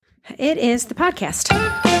It is the podcast.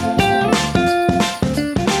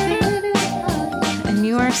 And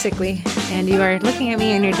you are sickly, and you are looking at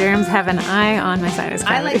me, and your germs have an eye on my sinus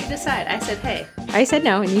cavity. I let you decide. I said, hey. I said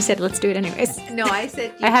no, and you said, let's do it anyways. No, I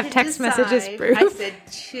said, I have text messages proof. I said,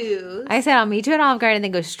 choose. I said, I'll meet you at Olive Garden, and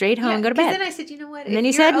then go straight home and go to bed. Then I said, you know what? And then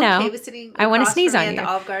you said no. I want to sneeze on you. At the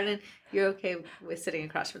Olive Garden, you're okay with sitting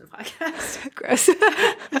across from the podcast. Gross.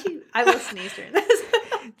 I will sneeze during this.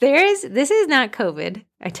 This is not COVID.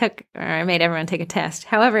 I made everyone take a test.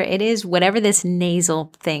 However, it is whatever this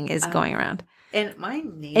nasal thing is going around. And my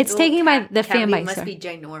nasal it's taken by the fan bite. Must be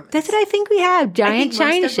ginormous. That's what I think we have. Giant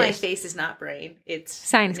China most of my face is not brain. It's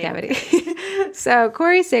sinus cavity. So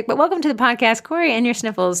Corey's sick, but welcome to the podcast. Corey and your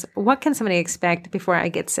sniffles. What can somebody expect before I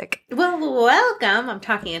get sick? Well, welcome. I'm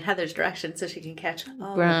talking in Heather's direction so she can catch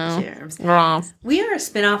all the germs. We are a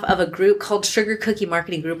spinoff of a group called Sugar Cookie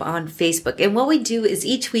Marketing Group on Facebook. And what we do is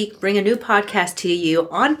each week bring a new podcast to you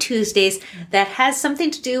on Tuesdays that has something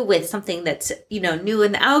to do with something that's, new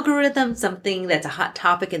in the algorithm, something that's a hot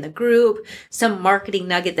topic in the group, some marketing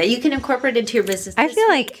nugget that you can incorporate into your business. I feel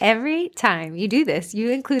like every time you do this,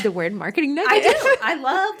 you include the word marketing nugget. I do. I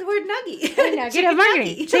love the word nugget. The nugget of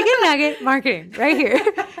marketing. Chicken nugget marketing right here.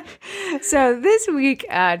 So this week,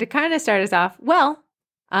 to kind of start us off,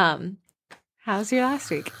 how's your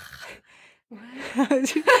last week?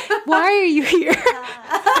 Why are you here?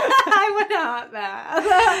 I went out bad.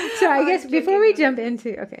 So I guess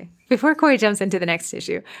before Corey jumps into the next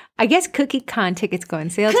issue, I guess CookieCon tickets go on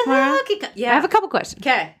sale tomorrow. Yeah. I have a couple questions.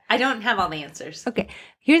 Okay. I don't have all the answers. Okay.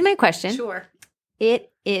 Here's my question. Sure.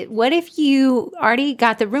 What if you already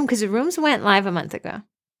got the room? Because the rooms went live a month ago.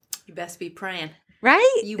 You best be praying.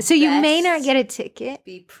 Right? So you may not get a ticket.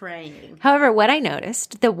 Be praying. However, what I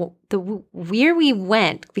noticed, the year we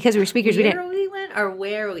went, because we were speakers, we didn't. Where we went or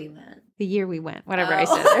where we went? The year we went, whatever I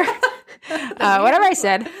said there. Whatever I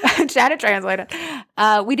said, try to translate it.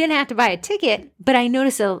 We didn't have to buy a ticket, but I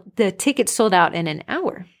noticed the tickets sold out in an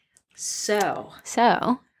hour. So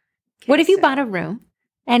what if you bought a room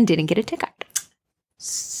and didn't get a ticket?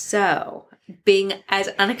 So, being as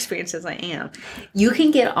unexperienced as I am, you can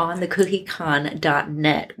get on the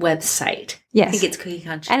CookieCon.net website. Yes. I think it's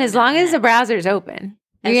CookieCon. And as long as the browser is open,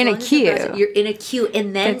 you're in a queue. You're in a queue,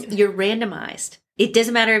 and then you're randomized. It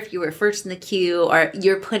doesn't matter if you were first in the queue or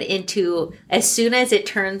you're put into, as soon as it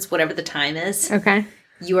turns whatever the time is, okay,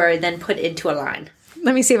 you are then put into a line.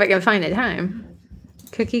 Let me see if I can find the time.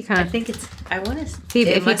 CookieCon. I think I want to see.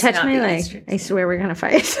 If you touch my leg, I swear we're going to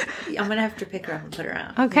fight. I'm going to have to pick her up and put her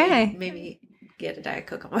out. Okay. Maybe get a Diet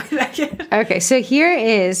Coke on my way back in. Okay, so here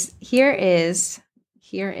is.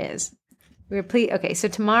 Okay, so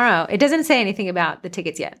tomorrow, it doesn't say anything about the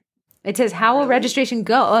tickets yet. It says, how will registration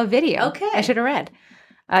go? Oh, a video. Okay. I should have read.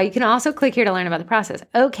 You can also click here to learn about the process.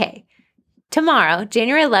 Okay. Tomorrow,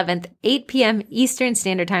 January 11th, 8 p.m. Eastern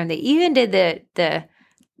Standard Time. They even did the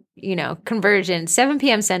conversion, 7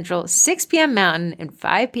 p.m. Central, 6 p.m. Mountain, and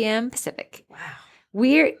 5 p.m. Pacific. Wow.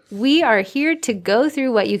 We are here to go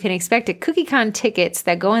through what you can expect at CookieCon tickets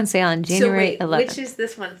that go on sale on January 11th. Which is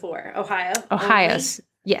this one for? Ohio? Ohio's.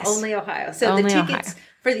 Yes. Only Ohio. So only the tickets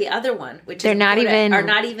for the other one, which are not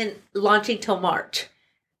even launching till March.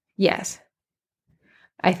 Yes.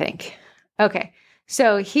 I think. Okay.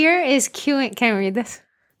 So here is queuing. Can I read this?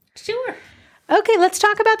 Sure. Okay, let's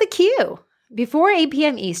talk about the queue. Before 8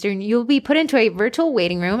 p.m. Eastern, you'll be put into a virtual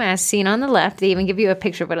waiting room, as seen on the left. They even give you a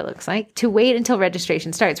picture of what it looks like, to wait until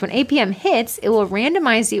registration starts. When 8 p.m. hits, it will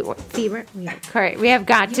randomize the... Correct. We have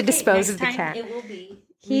got to dispose of the cat. It will be.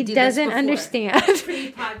 He doesn't understand.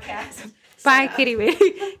 Pre-podcast. Bye, Kitty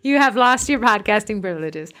Witty. You have lost your podcasting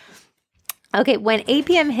privileges. Okay, when 8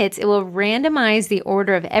 p.m. hits, it will randomize the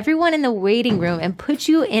order of everyone in the waiting room and put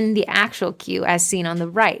you in the actual queue as seen on the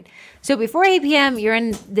right. So before 8 p.m., you're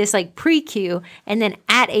in this pre-queue, and then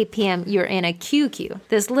at 8 p.m., you're in a queue.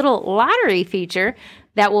 This little lottery feature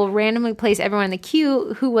that will randomly place everyone in the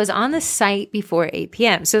queue who was on the site before 8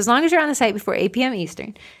 p.m. So as long as you're on the site before 8 p.m.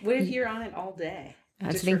 Eastern. What if you're on it all day?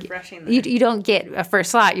 Just refreshing you don't get a first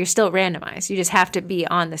slot. You're still randomized. You just have to be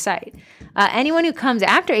on the site. Anyone who comes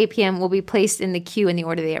after 8 p.m. will be placed in the queue in the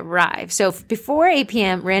order they arrive. So before 8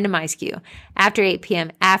 p.m., randomized queue. After 8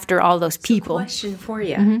 p.m., after all those people. Question for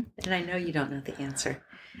you, and I know you don't know the answer.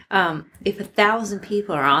 If 1,000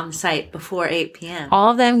 people are on the site before 8 p.m. all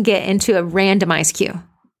of them get into a randomized queue.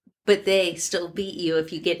 But they still beat you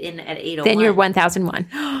if you get in at 8:01. Then you're 1,001.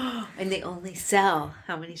 And they only sell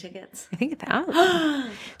how many tickets? I think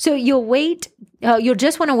 1,000. So you'll wait You'll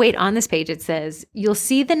just want to wait on this page. It says, you'll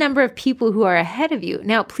see the number of people who are ahead of you.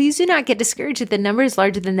 Now, please do not get discouraged if the number is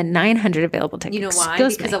larger than the 900 available tickets. You know why?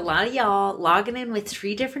 Because a lot of y'all logging in with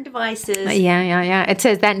 3 different devices. Yeah. It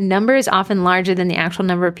says that number is often larger than the actual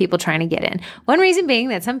number of people trying to get in. One reason being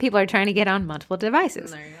that some people are trying to get on multiple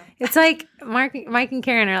devices. There you go. It's like Mike and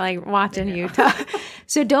Karen are like watching you talk.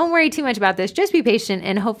 So don't worry too much about this. Just be patient,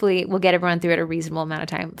 and hopefully we'll get everyone through it a reasonable amount of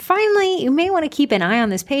time. Finally, you may want to keep an eye on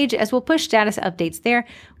this page, as we'll push status updates there,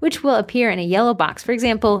 which will appear in a yellow box. For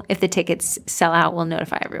example, if the tickets sell out, we'll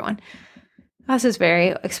notify everyone. This is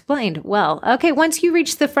very explained well. Okay, once you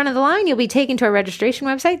reach the front of the line, you'll be taken to our registration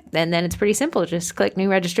website. And then it's pretty simple. Just click new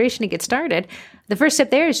registration to get started. The first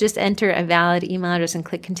step there is just enter a valid email address and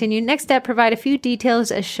click continue. Next step, provide a few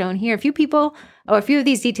details as shown here. A few of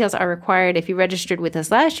these details are required. If you registered with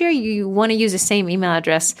us last year, you want to use the same email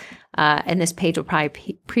address, and this page will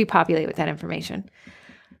probably pre-populate with that information.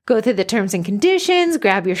 Go through the terms and conditions,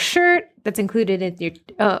 grab your shirt that's included in your,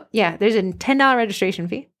 there's a $10 registration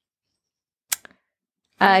fee.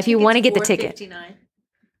 If you want to get the ticket.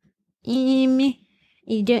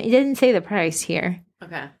 It doesn't say the price here.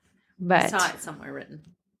 Okay. But I saw it somewhere written.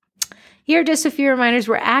 Here are just a few reminders.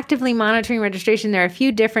 We're actively monitoring registration. There are a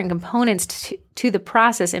few different components to the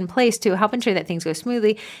process in place to help ensure that things go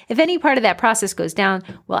smoothly. If any part of that process goes down,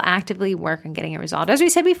 we'll actively work on getting it resolved. As we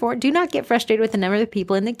said before, do not get frustrated with the number of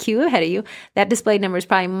people in the queue ahead of you. That displayed number is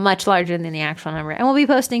probably much larger than the actual number. And we'll be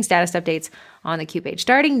posting status updates on the queue page.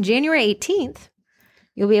 Starting January 18th,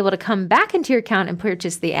 you'll be able to come back into your account and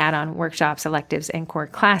purchase the add-on workshops, electives, and core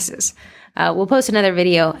classes. We'll post another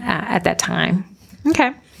video at that time.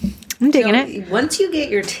 Okay. I'm digging it. Once you get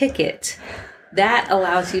your ticket, that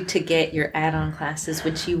allows you to get your add-on classes,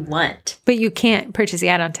 which you want. But you can't purchase the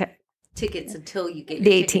add-on tickets until you get the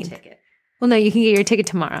your 18th. ticket. Well, no, you can get your ticket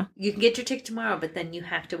tomorrow. You can get your ticket tomorrow, but then you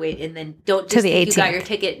have to wait, and then don't just think you got your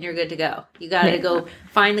ticket and you're good to go. You got to go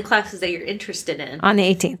find the classes that you're interested in. On the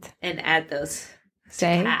 18th. And add those.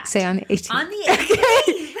 Say on the 18th. On the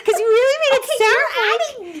 18th. Because you really made it sound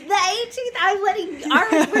you're adding the 18th. I'm letting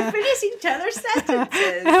we're finishing each other's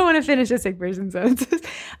sentences. I don't want to finish a sick person sentences.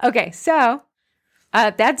 Okay, so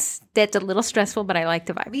that's a little stressful, but I like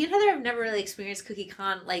the vibe. Me and Heather have never really experienced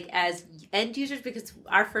CookieCon like as end users, because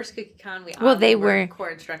our first CookieCon they were core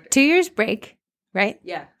instructors. 2 years break, right?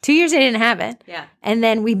 Yeah. 2 years they didn't have it. Yeah. And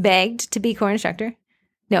then we begged to be core instructor.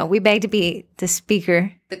 No, we begged to be the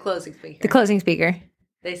speaker. The closing speaker. The closing speaker.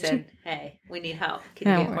 They said, hey, we need help. Can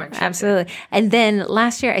you get core instructor? Absolutely. And then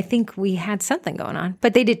last year, I think we had something going on.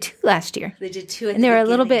 But they did 2 last year. They did 2 at the beginning. And they were a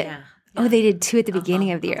little bit... Yeah. Oh, they did 2 at the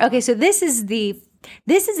beginning of the year. Okay, so this is the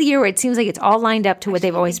year where it seems like it's all lined up to what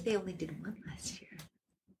they've always... They only did 1 last year.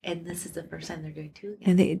 And this is the first time they're doing 2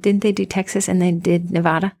 again. And didn't they do Texas and they did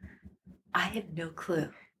Nevada? I have no clue.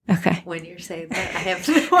 Okay. When you're saying that, I have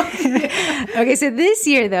no idea. Okay, so this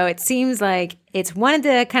year, though, it seems like it's one at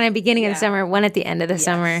the kind of beginning of the summer, one at the end of the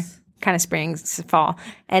summer, kind of spring, fall.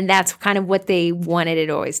 And that's kind of what they wanted it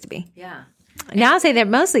always to be. Yeah. Now I'll say they're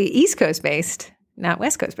mostly East Coast based, not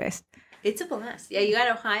West Coast based. It's a blast. Yeah, you got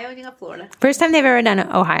Ohio and you got Florida. First time they've ever done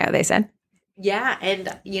Ohio, they said. Yeah, and,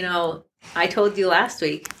 I told you last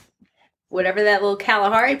week, whatever that little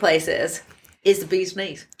Kalahari place is the bee's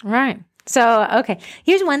knees. Right. So, okay.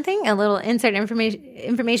 Here's one thing, a little inside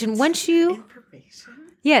information. Once you...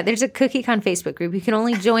 Yeah, there's a CookieCon Facebook group. You can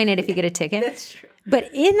only join it if you get a ticket. That's true.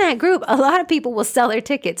 But in that group, a lot of people will sell their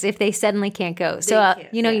tickets if they suddenly can't go. So,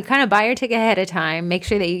 you kind of buy your ticket ahead of time, make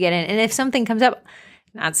sure that you get in. And if something comes up,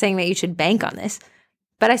 not saying that you should bank on this,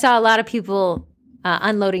 but I saw a lot of people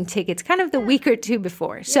unloading tickets kind of the week or 2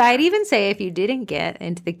 before. Yeah. So I'd even say if you didn't get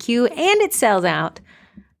into the queue and it sells out,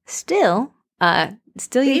 still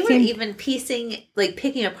they were even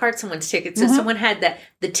picking apart someone's ticket. So someone had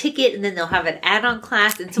the ticket, and then they'll have an add-on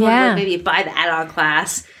class, and someone would maybe buy the add-on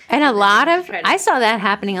class. And I saw that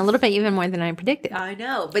happening a little bit even more than I predicted. I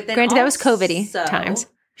know, but then granted that was COVID-y times.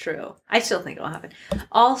 True, I still think it will happen.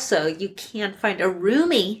 Also, you can find a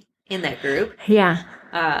roomie in that group. Yeah.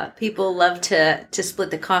 People love to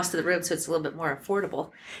split the cost of the room, so it's a little bit more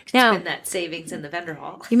affordable to spend that savings in the vendor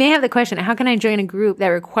hall. You may have the question, how can I join a group that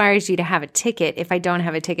requires you to have a ticket if I don't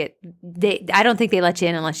have a ticket? I don't think they let you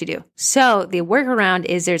in unless you do. So the workaround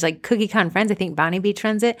is there's like CookieCon Friends. I think Bonnie Beach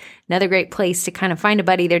runs it. Another great place to kind of find a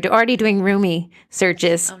buddy. They're already doing roomie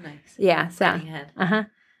searches. Oh, nice. Yeah. So, uh-huh.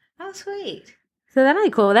 Oh, sweet. So that'll be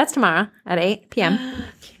cool. That's tomorrow at 8 p.m.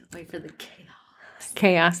 Can't wait for the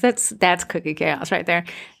chaos. That's cookie chaos right there.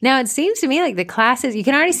 Now, it seems to me like the classes, you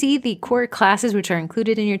can already see the core classes, which are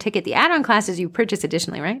included in your ticket. The add-on classes you purchase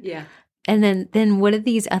additionally, right? Yeah. And then what are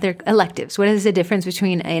these other electives? What is the difference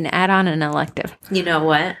between an add-on and an elective? You know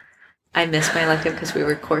what? I missed my elective because we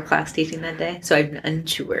were core class teaching that day, so I'm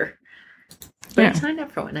unsure. But I signed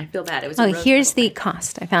up for one. I feel bad. It was. Here's the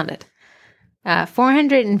cost. I found it.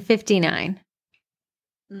 $459.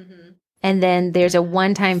 Mm-hmm. And then there's a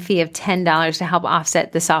one-time fee of $10 to help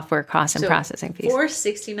offset the software costs and processing fees.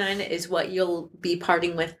 $469 is what you'll be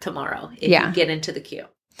parting with tomorrow if you get into the queue.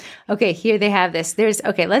 Okay, here they have this.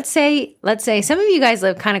 Let's say some of you guys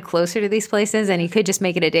live kind of closer to these places and you could just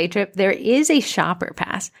make it a day trip. There is a shopper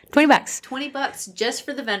pass. $20. $20 just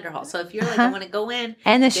for the vendor hall. So if you're like, I want to go in.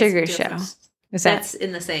 And the sugar show. That's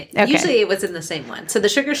in the same. Okay. Usually it was in the same one. So the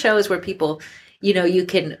sugar show is where people, you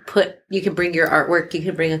can bring your artwork, you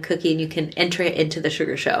can bring a cookie, and you can enter it into the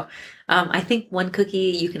sugar show. I think one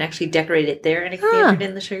cookie, you can actually decorate it there and it can be entered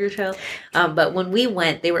in the sugar show. But when we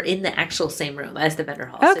went, they were in the actual same room as the vendor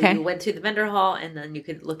hall. Okay. So you went to the vendor hall and then you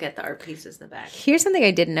could look at the art pieces in the back. Here's something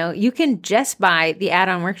I didn't know. You can just buy the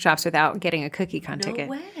add-on workshops without getting a CookieCon ticket.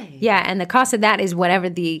 No way. Yeah, and the cost of that is whatever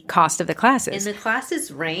the cost of the class is. In the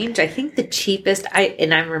classes range, I think the cheapest,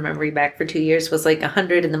 I'm remembering back for 2 years, was like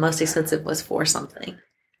 $100 and the most expensive was $4 something.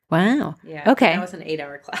 Wow. Yeah. Okay. That was an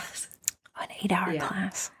 8-hour class. An 8-hour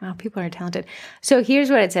class. Wow, people are talented. So here's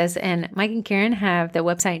what it says. And Mike and Karen have the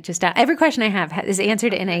website just out. Every question I have is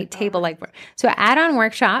answered in a table like that. So add-on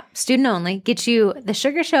workshop, student only, gets you the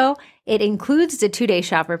sugar show. It includes the 2-day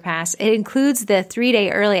shopper pass. It includes the 3-day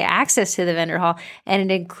early access to the vendor hall. And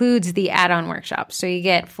it includes the add-on workshop. So you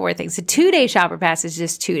get 4 things. The 2-day shopper pass is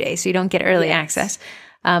just 2 days. So you don't get early access.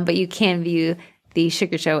 But you can view the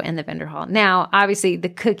sugar show and the vendor hall. Now, obviously, the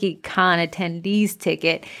CookieCon attendees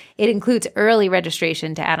ticket, it includes early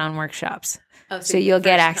registration to add-on workshops. Oh, so you'll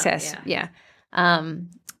get access. Yeah. And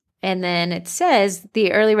then it says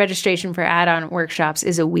the early registration for add-on workshops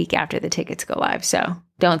is a week after the tickets go live. So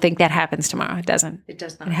don't think that happens tomorrow. It doesn't. It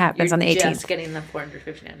does not. It happens on the 18th. You're just getting the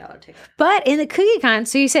 $459 ticket. But in the CookieCon,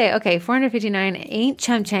 so you say, okay, $459 ain't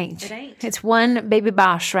chump change. It ain't. It's one baby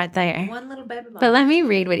Bosch right there. One little baby Bosch. But let me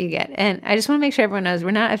read what you get. And I just want to make sure everyone knows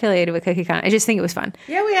we're not affiliated with CookieCon. I just think it was fun.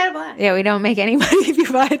 Yeah, we had a blast. Yeah, we don't make any money if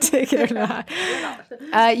you buy a ticket or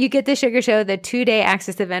not. You get the sugar show, the 2-day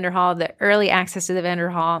access to the vendor hall, the early access to the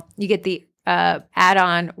vendor hall. You get the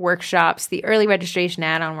add-on workshops, the early registration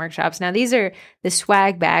add-on workshops. Now, these are the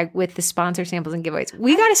swag bag with the sponsor samples and giveaways.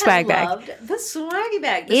 We got a swag bag. The swag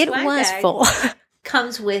bag. It was full.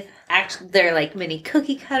 Comes with, actually, they're like mini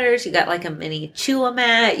cookie cutters. You got like a mini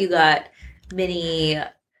Chew-O-Mat. You got mini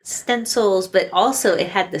stencils, but also it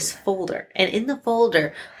had this folder. And in the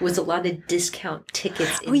folder was a lot of discount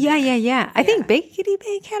tickets. Yeah. I think Bakety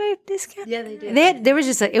Bake had a discount. Yeah, they did. There was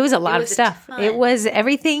just it was a lot of stuff. It was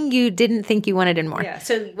everything you didn't think you wanted and more. Yeah.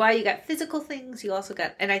 So while you got physical things, you also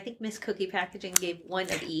got, and I think Miss Cookie Packaging gave one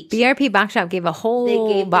of each. BRP Box Shop gave a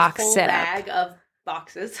whole box whole setup. Bag of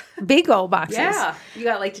boxes. Big old boxes. Yeah. You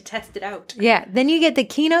got like to test it out. Yeah. Then you get the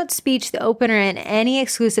keynote speech, the opener, and any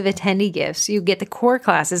exclusive attendee gifts. You get the core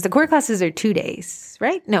classes. The core classes are 2 days,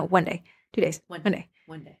 right? No, 1 day. 2 days. One day.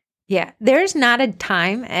 Yeah. There's not a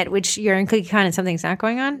time at which you're in CookieCon and something's not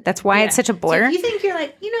going on. That's why it's such a blur. So if you think you're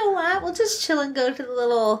like, you know what? We'll just chill and go to the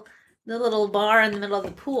little bar in the middle of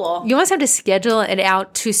the pool. You almost have to schedule it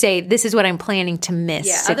out to say, this is what I'm planning to miss.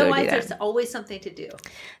 Yeah, otherwise there's always something to do.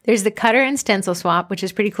 There's the cutter and stencil swap, which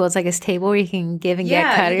is pretty cool. It's like a table where you can give and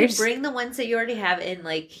get cutters. You can bring the ones that you already have in,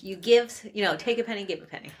 like you give, take a penny, give a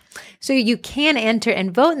penny. So you can enter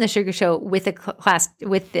and vote in the sugar show with the class,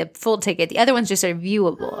 with the full ticket. The other ones just are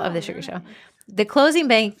viewable of the sugar show. The closing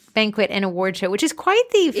banquet and award show, which is quite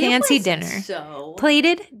the fancy dinner. So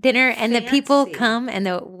plated dinner, and fancy. The people come and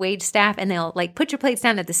the wait staff, and they'll like put your plates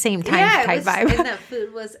down at the same time type vibe. And that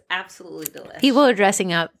food was absolutely delicious. People are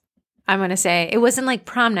dressing up. I'm going to say it wasn't like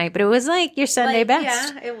prom night, but it was like your Sunday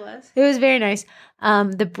best. Yeah, it was. It was very nice.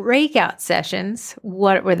 The breakout sessions,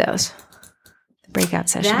 what were those? The breakout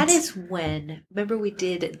sessions. That is when, remember we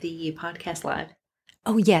did the podcast live?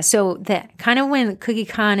 Oh, yeah. So that kind of when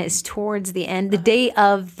CookieCon is towards the end, the day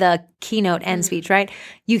of the keynote end speech, right?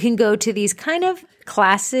 You can go to these kind of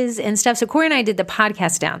classes and stuff. So Corey and I did the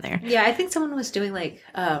podcast down there. Yeah, I think someone was doing like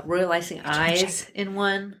royalizing eyes in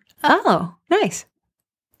one. Oh, nice.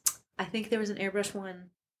 I think there was an airbrush one.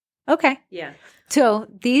 Okay. Yeah. So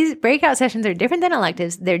these breakout sessions are different than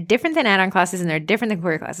electives. They're different than add-on classes, and they're different than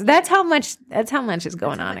core classes. That's how much is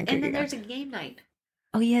going on in CookieCon. And then there's a game night.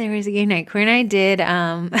 Oh, yeah, there was a game night. Corey and I did.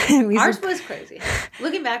 Ours was crazy.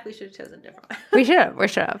 Looking back, we should have chosen different. We should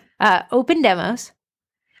have. Open demos.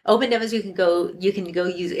 Open demos, you can go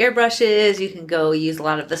use airbrushes. You can go use a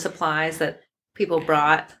lot of the supplies that people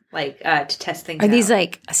brought, like to test things out. Are these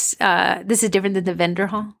like, this is different than the vendor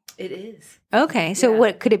hall? It is. Okay. So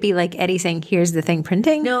what could it be like Eddie saying, here's the thing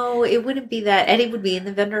printing? No, it wouldn't be that. Eddie would be in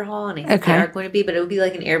the vendor hall, and I think they are going to be, but it would be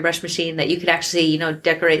like an airbrush machine that you could actually,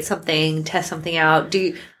 decorate something, test something out.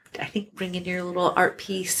 Bring in your little art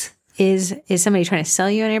piece. Is somebody trying to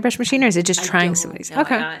sell you an airbrush machine, or is it just trying somebody's? No,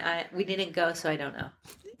 okay. We didn't go, so I don't know.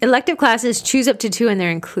 Elective classes, choose up to 2 and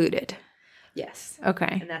they're included. Yes.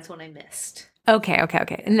 Okay. And that's one I missed. Okay.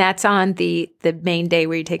 And that's on the main day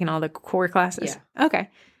where you're taking all the core classes? Yeah. Okay.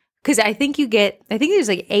 Because I think there's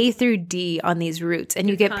like A through D on these routes, and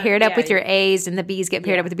you get paired up with your A's, and the B's get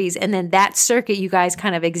paired up with the B's. And then that circuit, you guys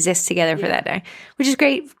kind of exist together for that day, which is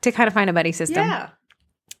great to kind of find a buddy system. Yeah.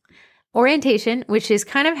 Orientation, which is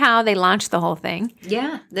kind of how they launched the whole thing.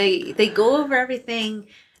 Yeah. They go over everything.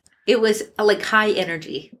 It was like high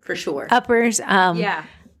energy for sure. Uppers. Yeah.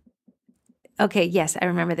 Okay, yes, I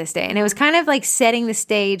remember this day. And it was kind of like setting the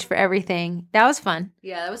stage for everything. That was fun.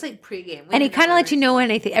 Yeah, that was like pregame. And he kind of let you know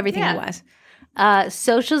when everything was.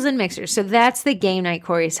 Socials and mixers. So that's the game night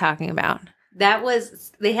Corey's talking about.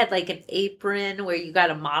 They had like an apron where you got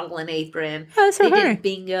to model an apron. Oh, that's so They funny. did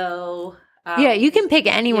bingo. Yeah, you can pick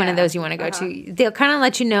any one of those you want to go to. They'll kind of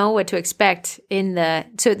let you know what to expect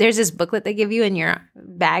so there's this booklet they give you in your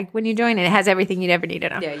bag when you join, and it has everything you'd ever need to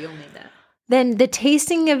know. Yeah, you'll need that. Then the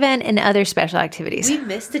tasting event and other special activities. We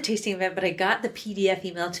missed the tasting event, but I got the PDF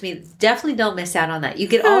emailed to me. Definitely don't miss out on that. You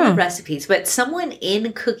get all the recipes, but someone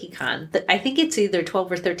in CookieCon, I think it's either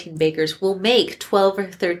 12 or 13 bakers, will make 12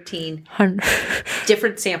 or 13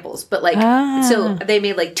 different samples. But so they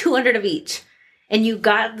made like 200 of each. And you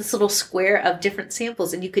got this little square of different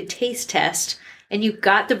samples, and you could taste test, and you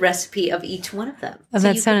got the recipe of each one of them. Oh,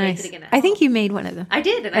 that's so nice. I think you made one of them. I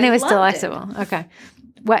did, and it was delectable. Okay.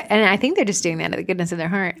 And I think they're just doing that out of the goodness of their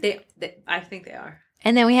heart. I think they are.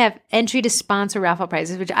 And then we have entry to sponsor raffle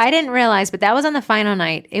prizes, which I didn't realize, but that was on the final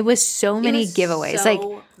night. It was so many giveaways.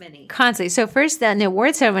 So many. Constantly. So first, in the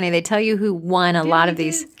award ceremony, they tell you who won a lot of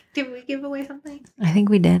these. Did we give away something? I think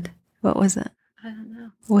we did. What was it? I don't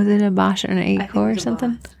know. Was it a Bosch or an Acor or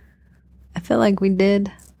something? I feel like we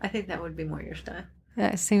did. I think that would be more your style.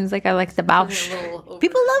 Yeah, it seems like I like the Bosch. People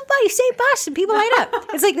love Bosch. You say Bosch and people light up.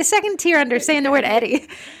 It's like the second tier under saying the word Eddie.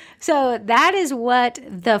 So that is what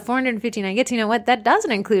the $459 gets. You know what that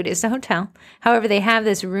doesn't include is the hotel. However, they have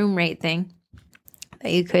this room rate thing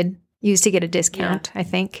that you could use to get a discount, I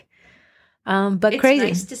think. But it's crazy.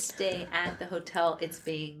 It's nice to stay at the hotel it's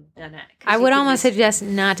being done at. I would almost suggest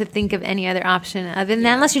not to think of any other option other than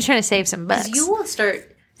that, unless you're trying to save some bucks. You will start.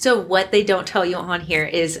 So what they don't tell you on here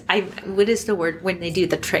is, what is the word when they do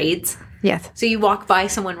the trades? Yes. So you walk by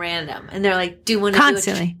someone random and they're like, do you want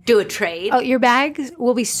to do a trade? Oh, your bags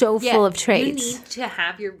will be so full of trades. You need to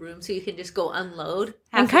have your room so you can just go unload.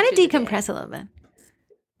 And kind of decompress a little bit.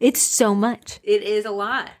 It's so much. It is a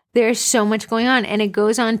lot. There's so much going on, and it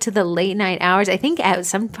goes on to the late night hours. I think at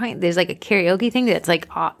some point there's like a karaoke thing that's like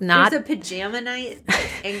not. There's a pajama night,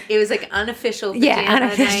 and it was like unofficial pajama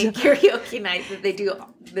night, karaoke night that they do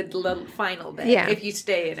the little final day if you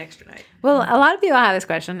stay an extra night. Well, a lot of people have this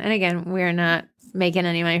question, and again, we're not making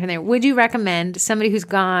any money from there. Would you recommend somebody who's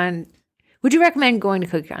gone? Would you recommend going to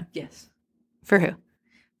CookieCon? Yes. For who?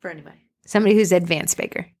 For anybody. Somebody who's advanced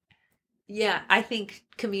baker. Yeah, I think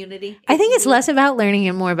community. I think it's less about learning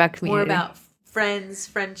and more about community. More about friends,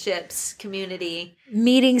 friendships, community.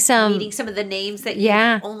 Meeting some of the names that you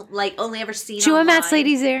only ever seen Chew and Matt's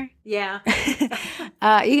ladies there. Yeah.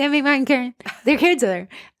 You can meet Matt and Karen. Their kids are there.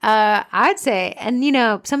 I'd say, and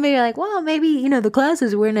somebody like, well, maybe, the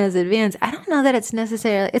classes weren't as advanced. I don't know that it's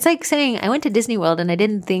necessarily, it's like saying I went to Disney World and I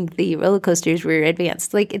didn't think the roller coasters were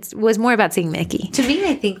advanced. Like it was more about seeing Mickey. To me,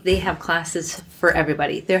 I think they have classes for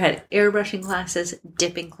everybody. They had airbrushing classes,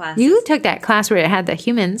 dipping classes. You took that class where it had the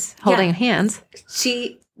humans holding hands.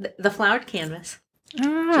 The flowered canvas.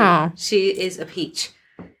 Oh. She is a peach.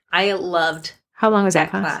 I loved How long was that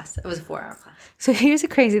class? It was a 4-hour class. So here's the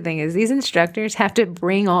crazy thing is these instructors have to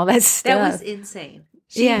bring all that stuff. That was insane.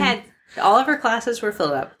 She had all of her classes were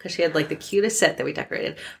filled up because she had like the cutest set that we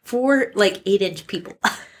decorated for like 8-inch people.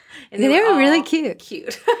 And they were really cute.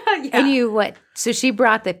 Cute. And so she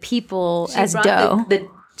brought the people as dough.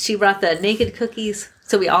 She brought the naked cookies.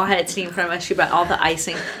 So we all had it sitting in front of us. She brought all the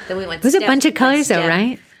icing. Then we went. It was a bunch of colors though,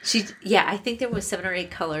 right? I think there was 7 or 8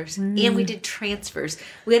 colors, and we did transfers.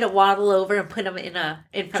 We had to waddle over and put them in front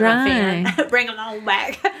of a fan, bring them all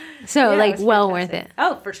back. So well worth it.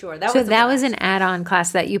 Oh, for sure. That was an add-on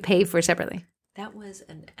class that you paid for separately. That was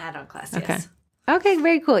an add-on class. Okay. Yes. Okay.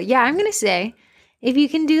 Very cool. Yeah, I'm gonna say if you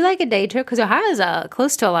can do like a day trip because Ohio is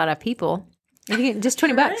close to a lot of people. If you can, just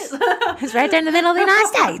 $20. It's right there in the middle of the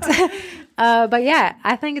United States. But yeah,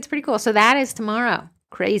 I think it's pretty cool. So that is tomorrow.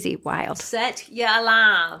 Crazy, wild. Set your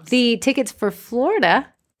alarms. The tickets for Florida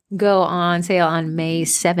go on sale on May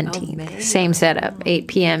 17th. Same setup, 8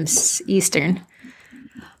 p.m. Eastern.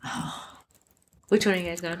 Which one are you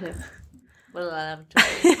guys going to?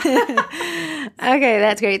 Okay,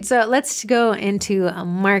 that's great. So let's go into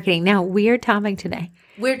marketing. Now, weird topic today.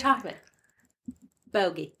 Weird topic.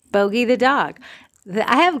 Bogey. Bogey the dog.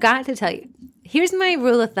 I have got to tell you, here's my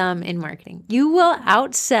rule of thumb in marketing. You will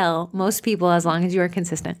outsell most people as long as you are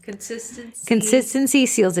consistent. Consistency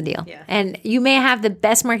seals the deal. Yeah. And you may have the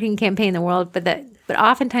best marketing campaign in the world, but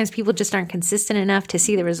oftentimes people just aren't consistent enough to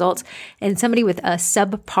see the results. And somebody with a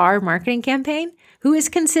subpar marketing campaign who is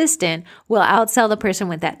consistent will outsell the person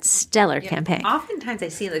with that stellar campaign. Oftentimes I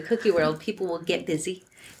see in the cookie world, people will get busy.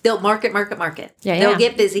 They'll market. Yeah, They'll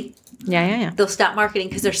get busy. Yeah. They'll stop marketing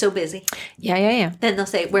because they're so busy. Yeah. Then they'll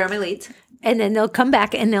say, where are my leads? And then they'll come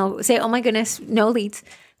back and they'll say, oh my goodness, no leads.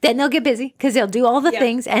 Then they'll get busy because they'll do all the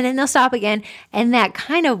things and then they'll stop again. And that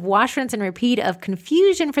kind of wash, rinse, and repeat of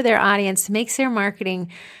confusion for their audience makes their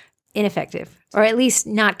marketing ineffective, or at least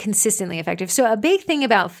not consistently effective. So a big thing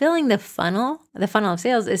about filling the funnel of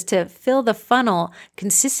sales, is to fill the funnel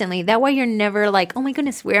consistently. That way you're never like, oh my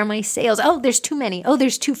goodness, where are my sales? Oh, there's too many. Oh,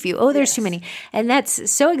 there's too few. Oh, there's too many. And that's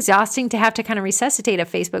so exhausting to have to kind of resuscitate a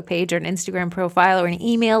Facebook page or an Instagram profile or an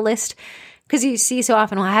email list. Because you see so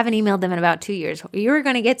often, well, I haven't emailed them in about 2 years. You're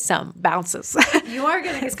going to get some bounces. You are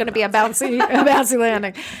going to. It's going to be a bouncy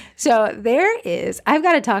landing. So I've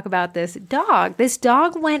got to talk about this dog. This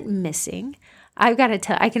dog went missing. I've got to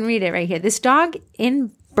tell, I can read it right here. This dog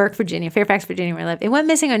in Burke, Virginia, Fairfax, Virginia, where I live, it went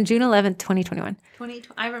missing on June 11th, 2021.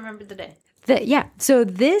 I remember the day. So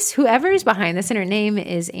whoever is behind this, and her name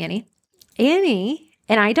is Annie.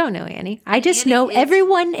 And I don't know Annie. I just know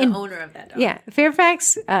everyone in the owner of that dog. Yeah,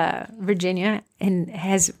 Fairfax, Virginia, and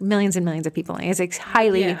has millions and millions of people. It's a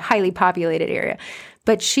highly populated area.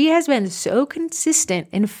 But she has been so consistent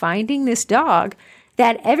in finding this dog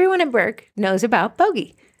that everyone in Burke knows about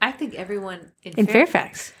Bogey. I think everyone in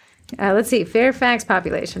Fairfax. Let's see, Fairfax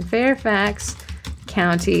population, Fairfax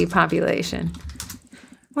County population.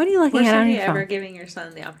 What are you looking at on your phone? Ever giving your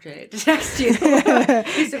son the opportunity to text you?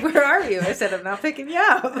 He said, where are you? I said, I'm not picking you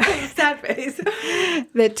up. Sad face.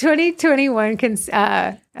 The 2021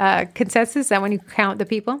 consensus, that when you count the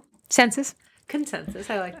people? Census? Consensus.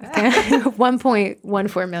 I like that.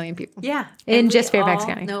 1.14 million people. Yeah. In just Fairfax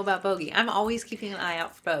County. Know about Bogey. I'm always keeping an eye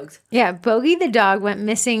out for Bogues. Yeah. Bogey the dog went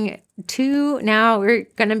missing now we're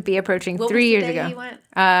going to be approaching 3 years ago. He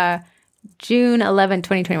went? June 11,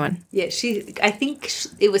 2021. Yeah, I think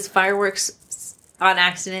it was fireworks on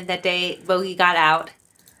accident that day. Bogey got out.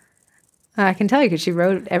 I can tell you because she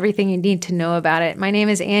wrote everything you need to know about it. My name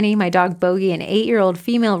is Annie. My dog Bogey, an 8-year-old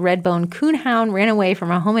female red-bone coonhound, ran away from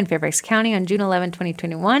a home in Fairfax County on June 11,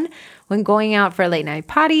 2021. When going out for a late-night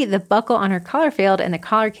potty, the buckle on her collar failed and the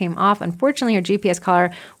collar came off. Unfortunately, her GPS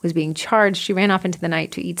collar was being charged. She ran off into the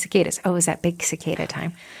night to eat cicadas. Oh, it was that big cicada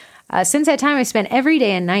time. Since that time, I've spent every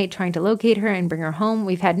day and night trying to locate her and bring her home.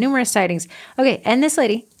 We've had numerous sightings. Okay, and this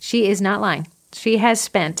lady, she is not lying. She has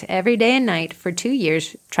spent every day and night for 2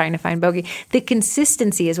 years trying to find Bogey. The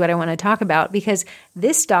consistency is what I want to talk about because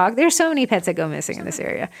this dog, there's so many pets that go missing in this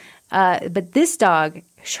area. But this dog,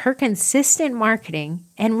 her consistent marketing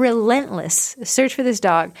and relentless search for this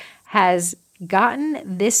dog has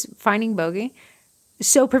gotten this finding Bogey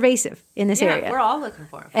so pervasive in this area. We're all looking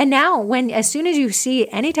for him. And now, as soon as you see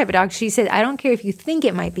any type of dog, she said, I don't care if you think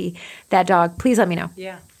it might be that dog, please let me know.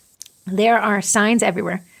 Yeah. There are signs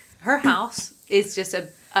everywhere. Her house is just a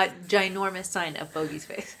ginormous sign of Bogey's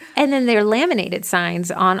face. And then there are laminated signs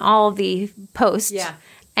on all the posts. Yeah.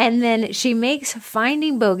 And then she makes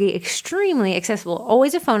finding Bogey extremely accessible.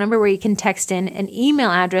 Always a phone number where you can text in, an email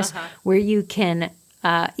address where you can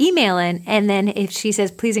email in, and then if she says,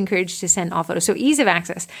 please encourage to send all photos. So ease of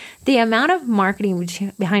access. The amount of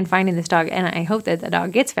marketing behind finding this dog, and I hope that the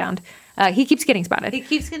dog gets found, he keeps getting spotted.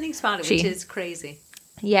 Which is crazy.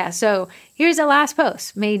 Yeah, so here's the last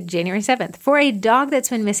post made January 7th. For a dog that's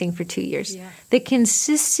been missing for 2 years, the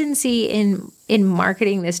consistency in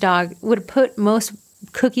marketing this dog would put most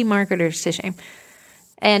cookie marketers to shame.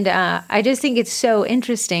 And I just think it's so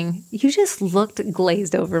interesting. You just looked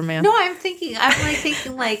glazed over, man. No, I'm thinking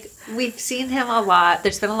we've seen him a lot.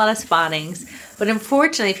 There's been a lot of spottings. But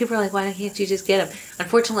unfortunately, people are like, why can't you just get him?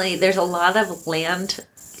 Unfortunately, there's a lot of land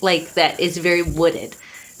that is very wooded.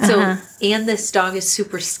 So, and this dog is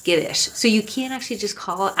super skittish. So you can't actually just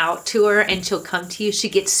call out to her and she'll come to you. She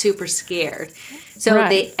gets super scared. So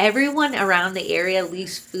everyone around the area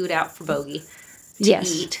leaves food out for Bogey to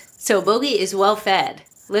eat. So Bogey is well fed.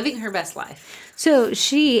 living her best life. So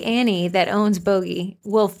Annie, that owns Bogey,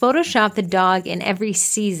 will Photoshop the dog in every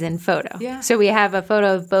season photo. Yeah. So we have a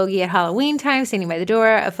photo of Bogey at Halloween time, standing by the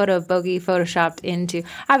door, a photo of Bogey Photoshopped into,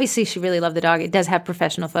 obviously she really loved the dog. It does have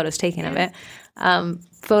professional photos taken of it.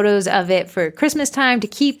 Photos of it for Christmas time to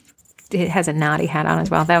keep. It has a naughty hat on as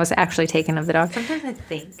well. That was actually taken of the dog. Sometimes I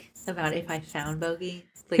think about if I found Bogey.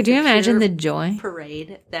 Like Could you imagine the joy?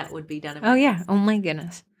 Parade that would be done. Oh, yeah. Oh, my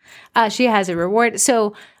goodness. She has a reward.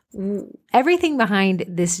 So everything behind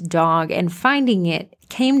this dog and finding it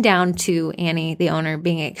came down to Annie, the owner,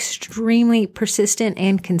 being extremely persistent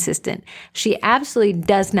and consistent. She absolutely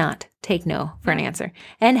does not take no for an answer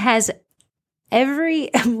and has every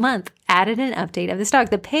month added an update of this dog.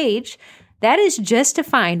 The page, that is just to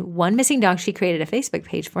find one missing dog. She created a Facebook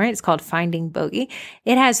page for it. It's called Finding Bogey.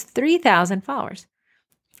 It has 3,000 followers.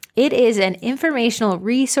 It is an informational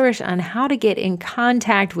resource on how to get in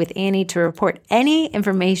contact with Annie to report any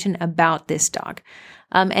information about this dog.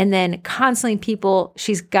 And then constantly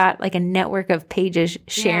she's got like a network of pages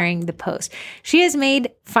sharing the post. She has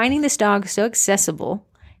made finding this dog so accessible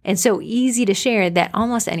and so easy to share that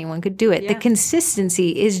almost anyone could do it. Yeah. The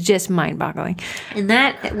consistency is just mind-boggling. And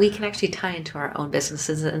that we can actually tie into our own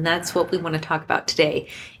businesses. And that's what we want to talk about today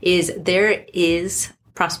is there is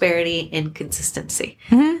prosperity and consistency.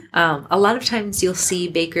 Mm-hmm. A lot of times you'll see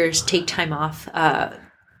bakers take time off,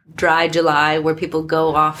 dry July, where people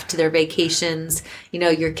go off to their vacations. You know,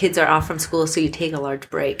 your kids are off from school, so you take a large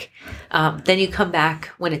break. Then you come back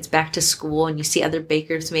when it's back to school and you see other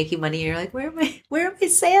bakers making money. And you're like, where are my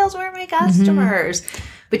sales? Where are my customers? Mm-hmm.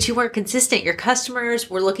 But you weren't consistent. Your customers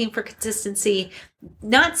were looking for consistency.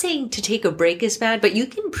 Not saying to take a break is bad, but you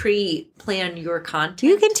can pre-plan your content.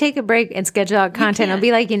 You can take a break and schedule out content. It'll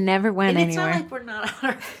be like you never went anywhere. It's not like we're not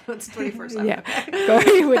on our phones 24/7. Yeah,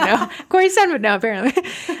 Corey would know. Corey's son would know, apparently.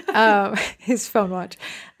 His phone watch.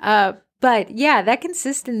 But yeah, that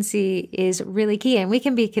consistency is really key, and we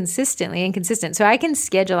can be consistently inconsistent. So I can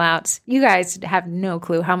schedule out. You guys have no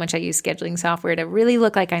clue how much I use scheduling software to really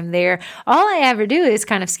look like I'm there. All I ever do is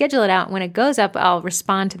kind of schedule it out. When it goes up, I'll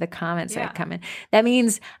respond to the comments that come in. That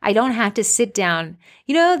means I don't have to sit down.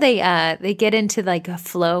 You know, they get into like a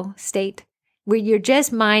flow state where your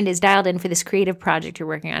just mind is dialed in for this creative project you're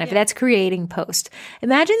working on. If that's creating post,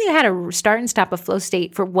 imagine you had to start and stop a flow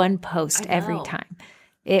state for one post every time.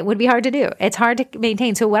 It would be hard to do. It's hard to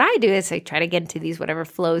maintain. So what I do is I try to get into these whatever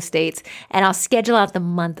flow states, and I'll schedule out the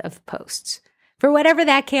month of posts for whatever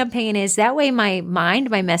that campaign is. That way my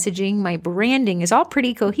mind, my messaging, my branding is all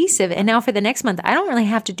pretty cohesive. And now for the next month, I don't really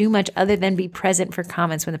have to do much other than be present for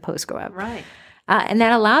comments when the posts go up. Right. And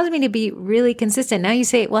that allows me to be really consistent. Now you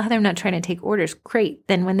say, well, Heather, I'm not trying to take orders. Great.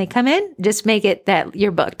 Then when they come in, just make it that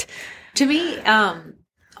you're booked. To me,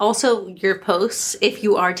 also, your posts, if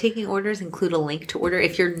you are taking orders, include a link to order.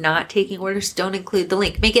 If you're not taking orders, don't include the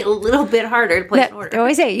link. Make it a little bit harder to place an order. I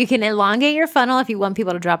always say you can elongate your funnel if you want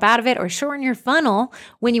people to drop out of it, or shorten your funnel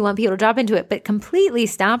when you want people to drop into it. But completely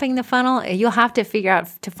stopping the funnel, you'll have to figure out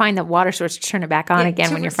to find the water source to turn it back on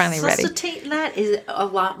again when you're finally ready. Resuscitate that is a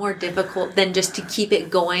lot more difficult than just to keep it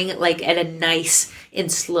going like at a nice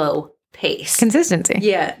and slow pace. Consistency.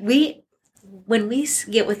 Yeah. When we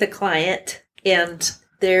get with a client and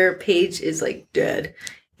their page is like dead,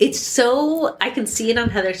 it's so, I can see it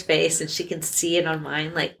on Heather's face and she can see it on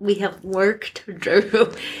mine. Like we have work to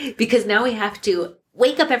do because now we have to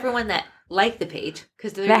wake up everyone that like the page.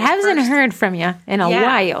 Because that hasn't heard from you in a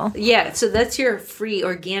while. Yeah. So that's your free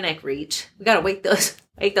organic reach. We got to wake those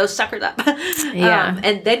suckers up. Yeah.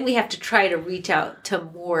 And then we have to try to reach out to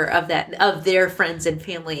more of their friends and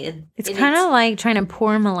family. And it's kind of like trying to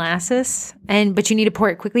pour molasses, but you need to pour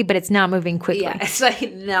it quickly, but it's not moving quickly. Yeah, it's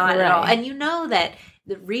like not at all. And you know that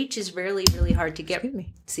the reach is really, really hard to get. Excuse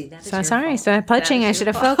me. See, that is so your sorry. fault. So I'm punching. I should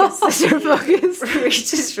have focused. I should have focused.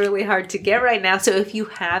 Reach is really hard to get right now. So if you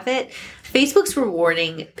have it, Facebook's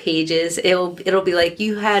rewarding pages. It'll be like,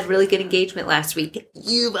 you had really good engagement last week.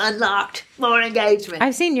 You've unlocked more engagement.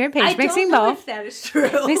 I've seen your page. I don't know if that is true.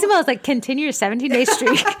 Mixing Bowl is like continue your 17-day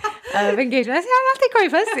streak of engagement. I don't think Corey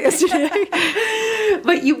posted yesterday.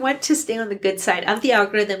 But you want to stay on the good side of the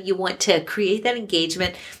algorithm. You want to create that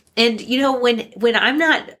engagement. And, you know, when I'm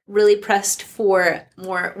not really pressed for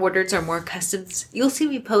more orders or more customs, you'll see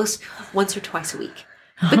me post once or twice a week.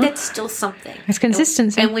 But that's still something. It's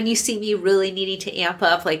consistency. And when you see me really needing to amp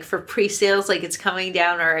up, like for pre-sales, like it's coming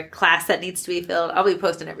down or a class that needs to be filled, I'll be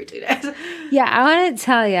posting every 2 days. Yeah, I want to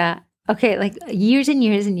tell you, okay, like years and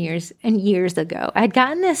years and years and years ago, I'd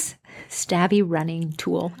gotten this stabby running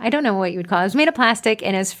tool. I don't know what you would call it. It was made of plastic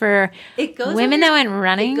and it's for women that went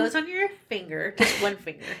running. It goes on your finger, just one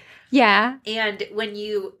finger. Yeah. And when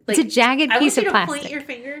you it's a jagged piece of plastic. I want you to point your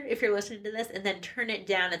finger if you're listening to this, and then turn it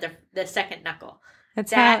down at the second knuckle.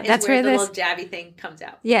 That's where the little jabby thing comes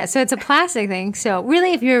out. Yeah, so it's a plastic thing. So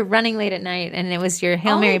really, if you're running late at night and it was your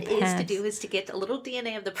Hail Mary pass. All it is to do is to get a little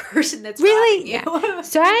DNA of the person that's really. You. Yeah.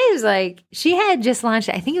 So I was like, she had just launched.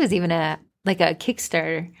 I think it was even a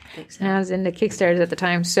Kickstarter, and I was into Kickstarters at the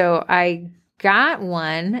time. So I got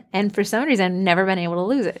one, and for some reason, I've never been able to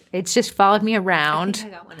lose it. It's just followed me around. I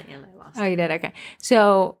think I got one and I lost. Oh, you did? Okay.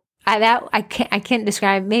 So. I can't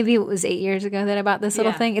describe. Maybe it was 8 years ago that I bought this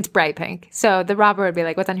little thing. It's bright pink. So the robber would be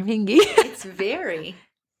like, "What's on your pinky?" It's very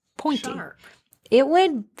pointy. Sharp. It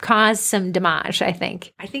would cause some damage, I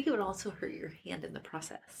think. I think it would also hurt your hand in the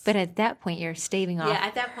process. But at that point, you're staving off. Yeah,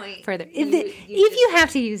 at that point, further. If you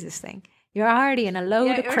have to use this thing, you're already in a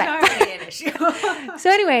load of crap. Already an issue.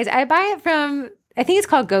 So, anyways, I buy it from. I think it's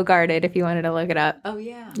called Go Guarded if you wanted to look it up. Oh,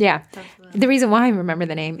 yeah. Yeah. The reason why I remember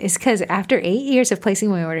the name is because after 8 years of placing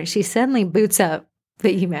my order, she suddenly boots up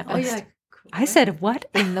the email list. Oh, yeah. I said, what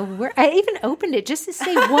in the world? I even opened it just to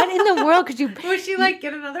say, what in the world could you... Was she like,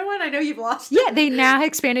 get another one? I know you've lost it. Yeah, they now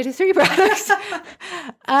expanded to 3 products.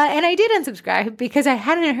 And I did unsubscribe because I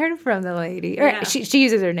hadn't heard from the lady. Or she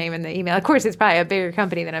uses her name in the email. Of course, it's probably a bigger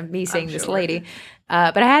company than me saying this lady.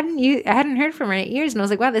 But I hadn't heard from her in 8 years. And I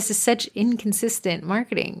was like, wow, this is such inconsistent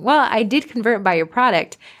marketing. Well, I did convert by your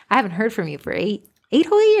product. I haven't heard from you for 8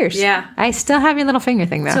 whole years. Yeah. I still have your little finger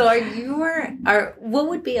thing, though. So what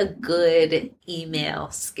would be a good email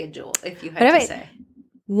schedule if you had to say?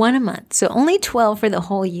 1 a month. So only 12 for the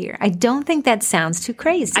whole year. I don't think that sounds too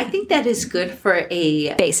crazy. I think that is good for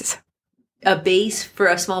a base for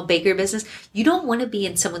a small bakery business. You don't want to be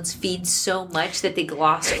in someone's feed so much that they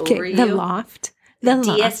gloss over you. The Loft. The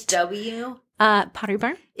DSW. Pottery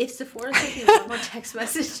Barn. If Sephora sent me one more text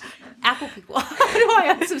message, Apple people, how do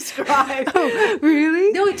I unsubscribe? Oh,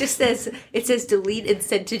 really? No, it says delete and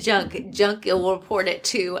send to junk. Junk, it will report it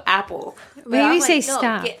to Apple. Maybe say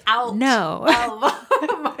stop. Get out. No.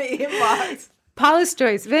 Of my inbox. Paula's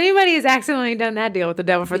Choice. If anybody has accidentally done that deal with the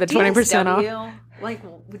devil for the 20% off. Like,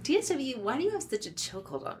 with DSW, why do you have such a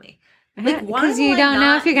chokehold on me? Like, why? Because you don't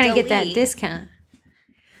know if you're going to get that discount.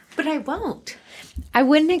 But I won't. I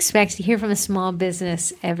wouldn't expect to hear from a small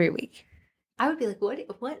business every week. I would be like,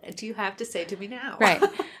 what do you have to say to me now? Right.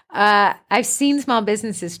 I've seen small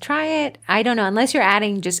businesses try it. I don't know, unless you're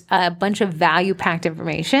adding just a bunch of value-packed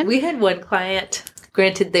information. We had one client,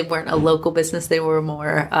 granted they weren't a local business, they were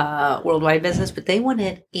more worldwide business, but they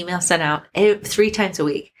wanted email sent out 3 times a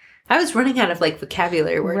week. I was running out of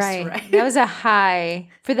vocabulary words. Right. That was a high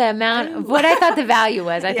for the amount of what I thought the value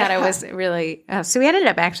was. I thought I was really. So we ended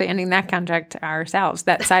up actually ending that contract ourselves,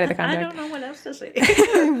 that side of the contract. I don't know what else to say.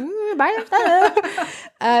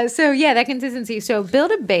 So yeah, that consistency. So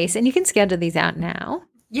build a base, and you can schedule these out now.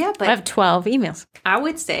 Yeah, but I have 12 emails. I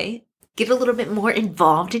would say get a little bit more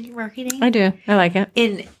involved in your marketing. I do. I like it.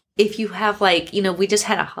 And if you have we just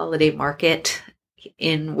had a holiday market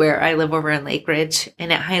in where I live over in Lake Ridge,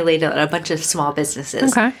 and it highlighted a bunch of small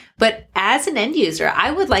businesses. Okay. But as an end user,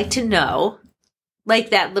 I would like to know,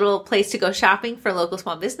 that little place to go shopping for local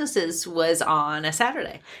small businesses was on a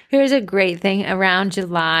Saturday. Here's a great thing. Around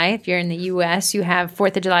July, if you're in the U.S., you have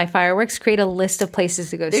 4th of July fireworks. Create a list of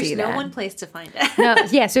places to go see that. There's no one place to find it. No,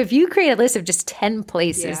 yeah. So if you create a list of just 10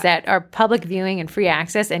 places that are public viewing and free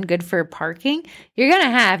access and good for parking, you're going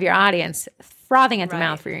to have your audience frothing at the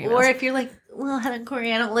mouth for your emails. Or if you're like, well, Heather and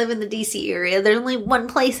Corey, I don't live in the D.C. area. There's only one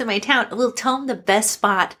place in my town. We'll tell them the best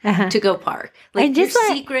spot to go park. And just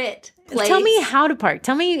your secret place. Tell me how to park.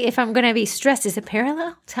 Tell me if I'm going to be stressed. Is it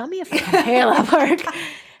parallel? Tell me if I can parallel park.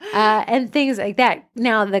 And things like that.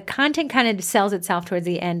 Now, the content kind of sells itself towards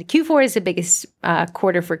the end. Q4 is the biggest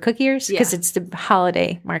quarter for cookiers because it's the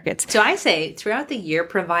holiday markets. So I say throughout the year,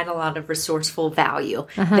 provide a lot of resourceful value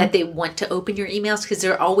that they want to open your emails because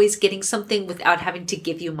they're always getting something without having to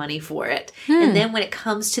give you money for it. And then when it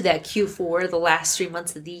comes to that Q4, the last 3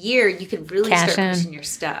 months of the year, you can really start pushing your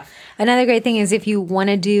stuff. Another great thing is if you want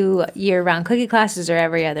to do year-round cookie classes or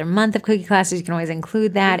every other month of cookie classes, you can always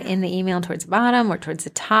include that in the email towards the bottom or towards the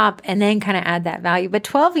top and then kind of add that value. But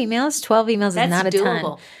 12 emails is not a doable.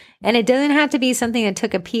 ton. And it doesn't have to be something that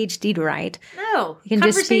took a PhD to write. No, it can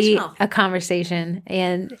just be a conversation.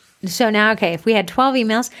 And so now, okay, if we had 12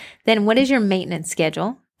 emails, then what is your maintenance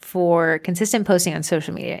schedule for consistent posting on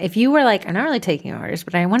social media? If you were like, I'm not really taking orders,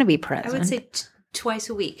 but I want to be present. I would say twice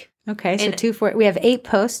a week. Okay, so we have 8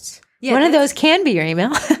 posts. Yeah, one of those can be your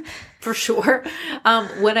email. For sure.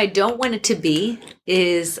 What I don't want it to be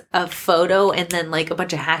is a photo and then a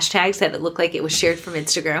bunch of hashtags that look like it was shared from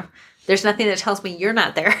Instagram. There's nothing that tells me you're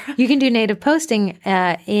not there. You can do native posting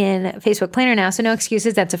in Facebook Planner now, so no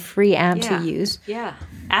excuses. That's a free app to use. Yeah.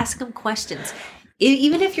 Ask them questions.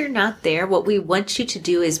 Even if you're not there, what we want you to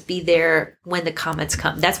do is be there when the comments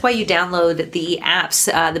come. That's why you download the apps,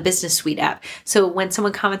 the Business Suite app. So when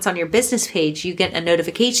someone comments on your business page, you get a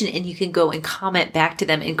notification and you can go and comment back to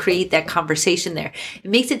them and create that conversation there.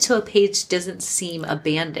 It makes it so a page doesn't seem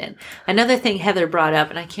abandoned. Another thing Heather brought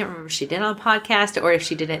up, and I can't remember if she did it on a podcast or if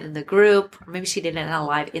she did it in the group, or maybe she did it on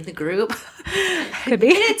live in the group. Could be.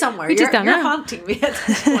 Did it somewhere. We just don't know. You're haunting me at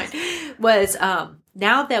this point. Was,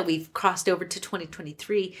 now that we've crossed over to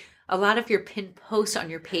 2023, a lot of your pinned posts on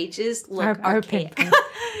your pages look archaic.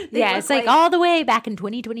 Yeah, it's like all the way back in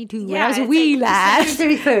 2022 when I was a wee lad.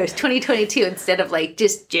 December 31st, 2022 instead of like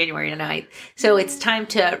just January 9th. So it's time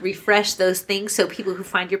to refresh those things so people who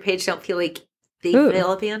find your page don't feel like they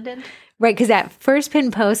feel abandoned. Right, because that first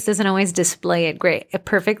pinned post doesn't always display it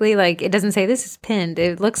perfectly. Like, it doesn't say this is pinned.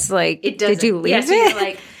 It looks like, it doesn't. Did you leave it? So you're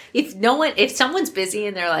like, if someone's busy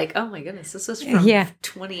and they're like, oh my goodness, this is from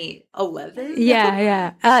 2011.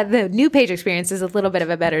 Yeah. The new page experience is a little bit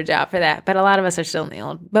of a better job for that, but a lot of us are still in the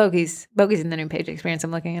old. Bogey's in the new page experience.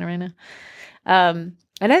 I'm looking at it right now.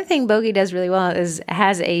 Another thing Bogey does really well is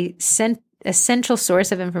has a central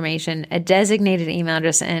source of information, a designated email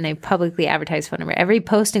address, and a publicly advertised phone number. Every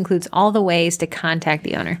post includes all the ways to contact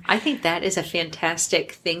the owner. I think that is a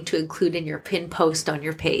fantastic thing to include in your pinned post on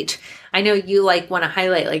your page. I know you want to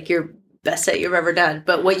highlight your best that you've ever done,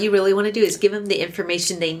 but what you really want to do is give them the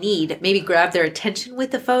information they need. Maybe grab their attention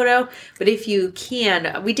with the photo. But if you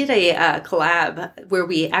can, we did a collab where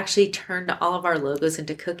we actually turned all of our logos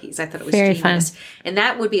into cookies. I thought it was very genius. fun. And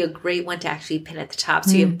that would be a great one to actually pin at the top.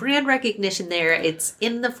 So you have brand recognition there. It's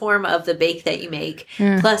in the form of the bake that you make,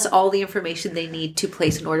 plus all the information they need to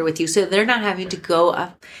place an order with you. So they're not having to go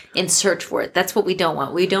up and search for it. That's what we don't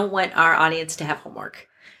want. We don't want our audience to have homework.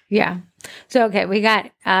 Yeah. So, okay, we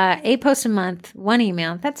got 8 posts a month, 1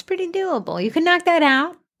 email. That's pretty doable. You can knock that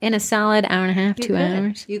out in a solid hour and a half, 2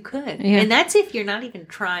 hours. You could. Yeah. And that's if you're not even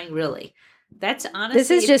trying really. That's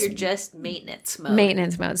honestly if you're just maintenance mode.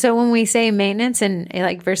 Maintenance mode. So when we say maintenance and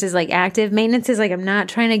versus active, maintenance is I'm not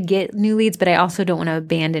trying to get new leads, but I also don't want to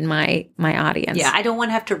abandon my audience. Yeah, I don't want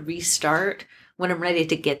to have to restart when I'm ready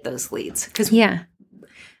to get those leads. Because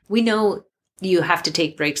we know you have to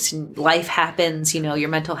take breaks and life happens, your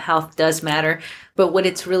mental health does matter. But what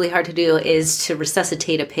it's really hard to do is to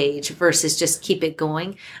resuscitate a page versus just keep it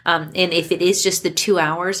going. And if it is just the 2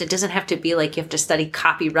 hours, it doesn't have to be like you have to study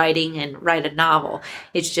copywriting and write a novel.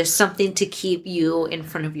 It's just something to keep you in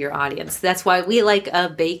front of your audience. That's why we like a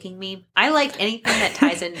baking meme. I like anything that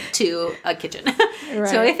ties into a kitchen. Right.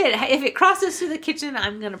 So if it crosses through the kitchen,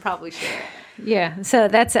 I'm going to probably share it. Yeah. So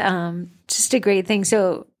that's just a great thing.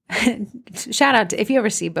 So shout out to, if you ever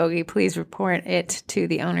see Bogey, please report it to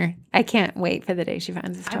the owner. I can't wait for the day she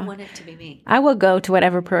finds this dog. I want it to be me. I will go to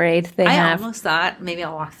whatever parade they have. I almost thought maybe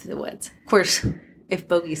I'll walk through the woods. Of course, if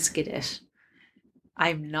Bogey's skittish,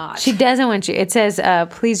 I'm not. She doesn't want you. It says,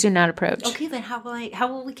 please do not approach. Okay, then how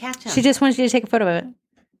will we catch him? She just wants you to take a photo of it.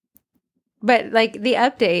 But the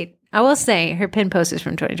update, I will say her pin post is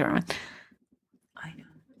from 2021. I know.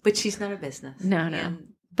 But she's not a business. No.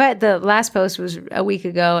 But the last post was a week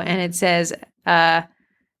ago, and it says, they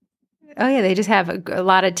just have a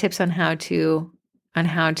lot of tips on how to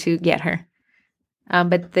get her.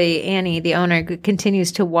 But Annie, the owner,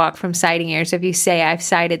 continues to walk from sighting area. So if you say, I've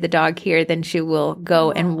sighted the dog here, then she will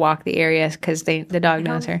go and walk the area because the dog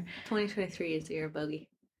knows her. 2023 is the year of Bogey.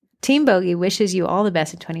 Team Bogey wishes you all the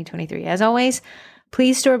best in 2023. As always,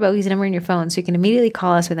 please store Bogey's number in your phone so you can immediately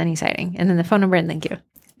call us with any sighting. And then the phone number and thank you.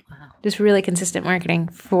 Just really consistent marketing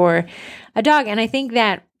for a dog. And I think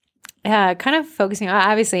that kind of focusing on,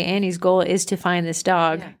 obviously, Annie's goal is to find this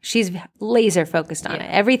dog. Yeah. She's laser focused on it.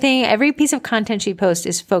 Every piece of content she posts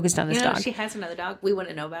is focused on this dog. She has another dog. We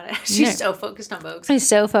wouldn't know about it. She's so focused on Bogey. She's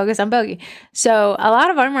so focused on Bogey. So a lot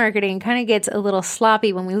of our marketing kind of gets a little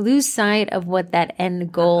sloppy when we lose sight of what that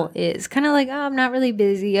end goal is. Kind of I'm not really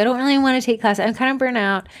busy. I don't really want to take classes. I'm kind of burnt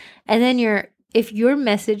out. And then if your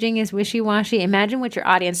messaging is wishy-washy, imagine what your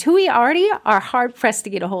audience, who we already are hard-pressed to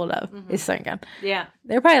get a hold of, is thinking. Yeah.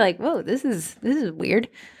 They're probably like, whoa, this is weird.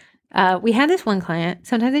 We had this one client.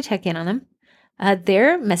 Sometimes I check in on them.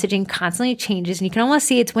 Their messaging constantly changes, and you can almost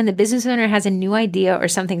see it's when the business owner has a new idea or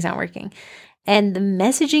something's not working. And the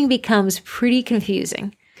messaging becomes pretty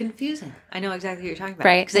confusing. confusing. I know exactly what you're talking about.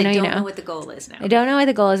 Right. Because I don't know what the goal is now. I don't know what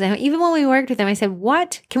the goal is. And even when we worked with them, I said,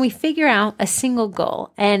 what? Can we figure out a single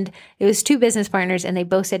goal? And it was 2 business partners and they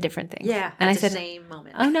both said different things. Yeah. And at I the said, same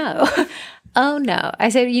moment. oh no. Oh no. I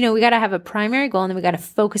said, we got to have a primary goal and then we got to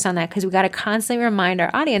focus on that because we got to constantly remind our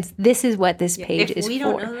audience, this is what this page is for. If we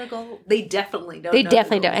don't know the goal, they definitely don't They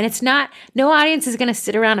definitely don't. And it's not, no audience is going to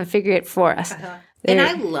sit around and figure it for us. And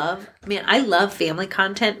I love family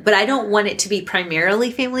content, but I don't want it to be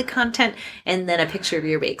primarily family content and then a picture of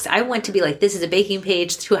your bakes. I want to be like, this is a baking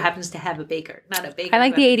page who happens to have a baker, not a baker. I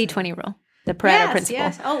like the 80-20 rule, the Pareto principle.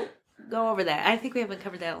 Yes. Oh, go over that. I think we haven't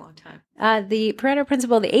covered that in a long time. The Pareto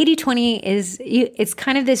principle, the 80-20 it's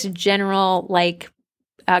kind of this general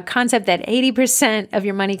concept that 80% of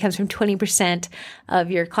your money comes from 20%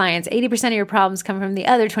 of your clients. 80% of your problems come from the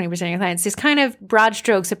other 20% of your clients. This kind of broad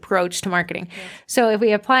strokes approach to marketing. Yeah. So if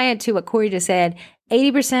we apply it to what Corey just said,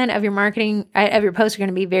 80% of your marketing, of your posts are going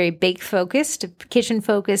to be very bake focused, kitchen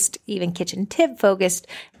focused, even kitchen tip focused,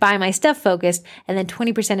 buy my stuff focused. And then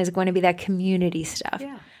 20% is going to be that community stuff.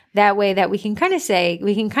 Yeah. That way that we can kind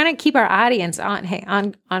of keep our audience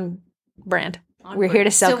on brand. We're here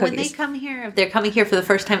to sell cookies. So when they come here, if they're coming here for the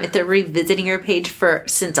first time, if they're revisiting your page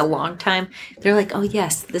since a long time, they're like, oh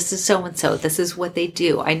yes, this is so-and-so. This is what they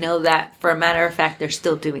do. I know that for a matter of fact, they're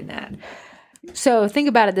still doing that. So think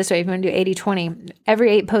about it this way. If you want to do 80-20,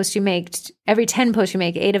 every 10 posts you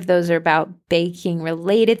make, 8 of those are about baking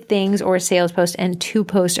related things or sales posts, and 2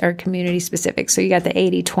 posts are community specific. So you got the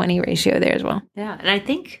 80-20 ratio there as well. Yeah. And I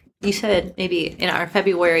think you said maybe in our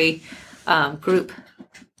February group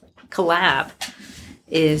collab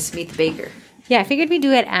is Meet the Baker. Yeah, I figured we'd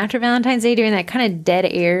do it after Valentine's Day during that kind of dead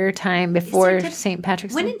air time before St.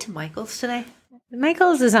 Patrick's Day. Went into Michael's today.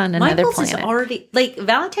 Michael's is on another planet. Michael's is already,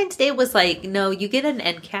 Valentine's Day was like, no, you get an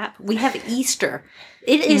end cap. We have Easter.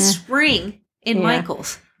 It is spring in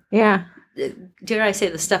Michael's. Yeah. Dare I say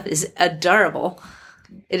the stuff is adorable.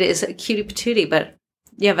 It is a cutie patootie, but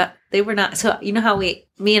yeah, but they were not. So you know how me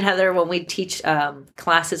and Heather, when we teach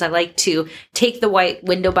classes, I like to take the white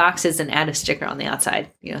window boxes and add a sticker on the outside.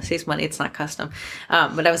 Saves money. It's not custom.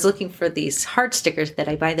 But I was looking for these heart stickers that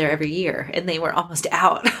I buy there every year, and they were almost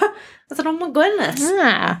out. I said, oh my goodness.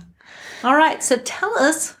 Yeah. All right. So tell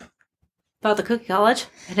us about the Cookie College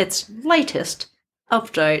and its latest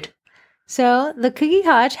update. So the Cookie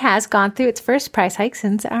College has gone through its first price hike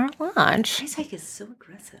since our launch. Price hike is so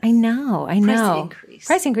aggressive. I know.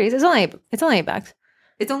 Price increase. It's only $8.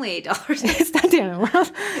 It's only $8. It's not the end of the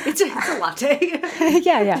world. It's a latte.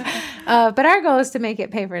 yeah. But our goal is to make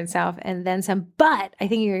it pay for itself and then some. But I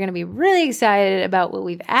think you're going to be really excited about what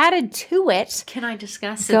we've added to it. Can I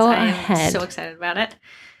discuss? Go ahead. I am so excited about it.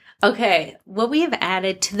 Okay, what we have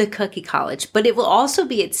added to the Cookie College, but it will also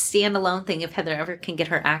be its standalone thing if Heather ever can get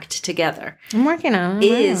her act together. I'm working on it.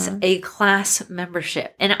 Is a class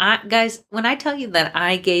membership. And guys, when I tell you that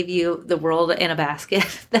I gave you the world in a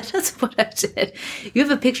basket, that is what I did. You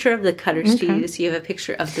have a picture of the cutters to use. You have a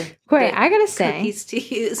picture of the cookies to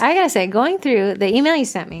use. I gotta say, going through the email you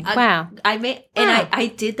sent me, wow.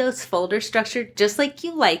 I did those folder structured just like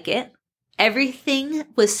you like it. Everything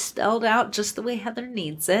was spelled out just the way Heather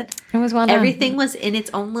needs it. It was well done. Everything was in its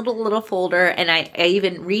own little folder, and I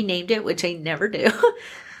even renamed it, which I never do.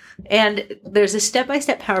 And there's a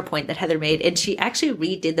step-by-step PowerPoint that Heather made, and she actually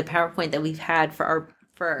redid the PowerPoint that we've had for our...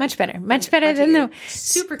 Much better than the...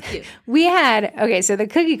 Super cute. We had... Okay, so the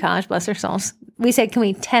Cookie College, bless their souls, we said, can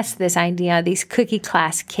we test this idea, these cookie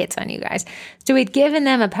class kits on you guys? So we'd given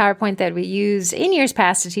them a PowerPoint that we used in years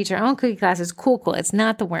past to teach our own cookie classes. Cool. It's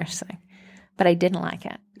not the worst thing. But I didn't like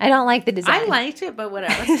it. I don't like the design. I liked it, but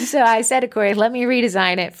whatever. So I said to Corey, let me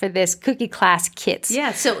redesign it for this cookie class kits.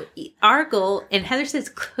 Yeah, so our goal, and Heather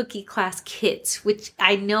says cookie class kits, which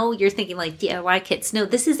I know you're thinking like DIY kits. No,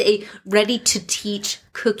 this is a ready-to-teach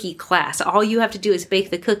cookie class. All you have to do is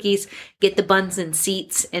bake the cookies, get the buns and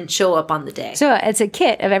seats, and show up on the day. So it's a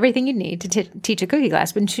kit of everything you need to teach a cookie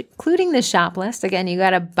class, including the shop list. Again, you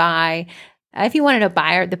got to buy... If you wanted to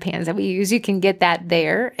buy the pans that we use, you can get that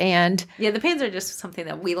there. And yeah, the pans are just something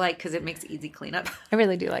that we like because it makes easy cleanup. I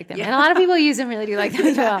really do like them. Yeah. And a lot of people use them, really do like them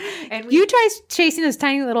as well. And you try chasing those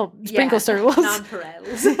tiny little sprinkle circles.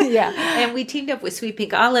 Nonpareils. Yeah. And we teamed up with Sweet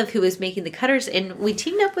Pink Olive, who is making the cutters. And we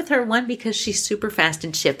teamed up with her, one, because she's super fast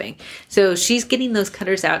in shipping. So she's getting those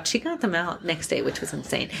cutters out. She got them out next day, which was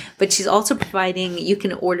insane. But she's also providing, you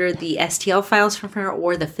can order the STL files from her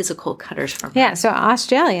or the physical cutters from her. Yeah, so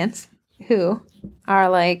Australians who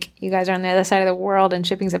are like, you guys are on the other side of the world and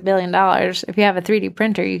shipping's $1 billion. If you have a 3D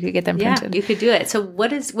printer, you could get them printed. Yeah, you could do it. So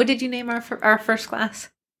what did you name our first class?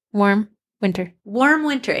 Warm Winter. Warm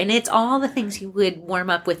winter. And it's all the things you would warm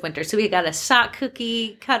up with winter. So we got a sock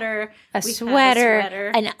cookie cutter. A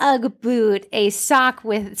sweater, an Ugg boot, a sock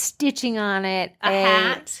with stitching on it,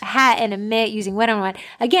 a hat and a mitt using wet on wet.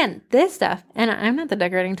 Again, this stuff, and I'm not the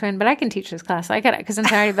decorating twin, but I can teach this class. I got it because I'm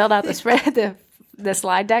trying to build out the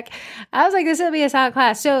slide deck. I was like, this will be a solid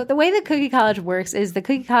class. So the way the Cookie College works is the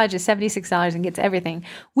Cookie College is $76 and gets everything,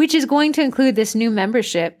 which is going to include this new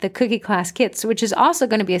membership, the Cookie Class Kits, which is also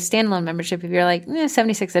going to be a standalone membership. If you're like,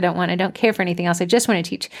 76, I don't care for anything else. I just want to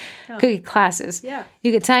teach cookie classes. Yeah.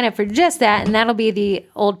 You could sign up for just that, and that'll be the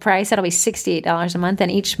old price. That'll be $68 a month.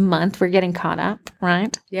 And each month we're getting caught up,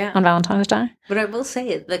 right? Yeah. On Valentine's Day. But I will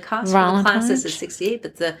say the cost for the classes is $68,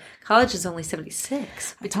 but the college is only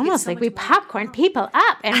 $76. It's almost like we popcorn people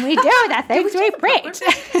up and we do the things we preach.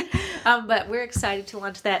 But we're excited to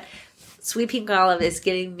launch that. Sweet Pink Olive is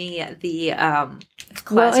getting me the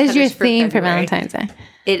class. What is your theme for Valentine's Day?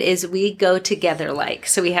 It is We Go Together Like.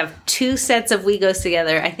 So we have 2 sets of We Goes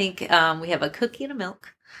Together. I think we have a cookie and a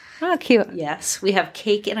milk. Oh, cute. Yes. We have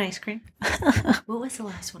cake and ice cream. What was the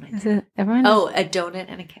last one I did? Is it everyone? Oh, a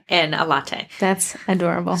donut and a latte. That's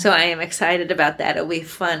adorable. So I am excited about that. It'll be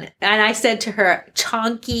fun. And I said to her,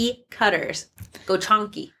 chonky cutters. Go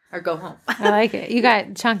chonky or go home. I like it. You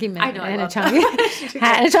got chunky mint. I know. And a chunky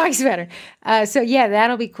hat and a chunky sweater. So yeah,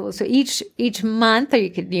 that'll be cool. So each month, or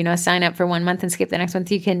you could, sign up for 1 month and skip the next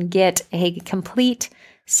month, you can get a complete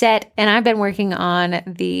set. And I've been working on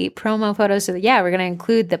the promo photos. So yeah, we're going to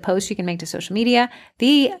include the posts you can make to social media,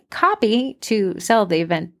 the copy to sell the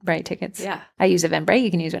Eventbrite tickets. Yeah. I use Eventbrite.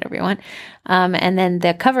 You can use whatever you want. And then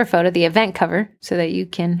the cover photo, the event cover, so that you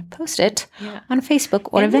can post it on Facebook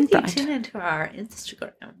or Eventbrite. If you tune into our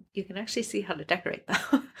Instagram, you can actually see how to decorate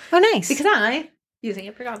them. Oh, nice. Because I'm using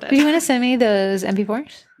it for content. Do you want to send me those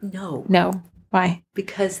MP4s? No. Why?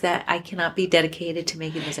 Because I cannot be dedicated to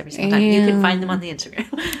making this every single time. You can find them on the Instagram.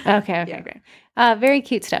 Okay, great. Very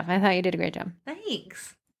cute stuff. I thought you did a great job.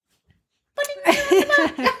 Thanks.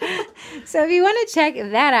 So if you want to check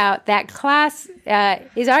that out, that class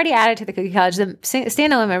is already added to the Cookie College. The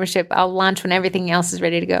standalone membership I'll launch when everything else is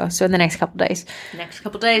ready to go. So in the next couple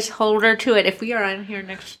days. Hold her to it. If we are on here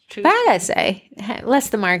next Tuesday. But I gotta say,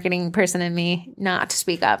 less the marketing person in me not to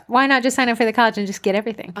speak up. Why not just sign up for the college and just get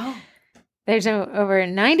everything? Oh. There's over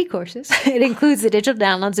 90 courses. It includes the digital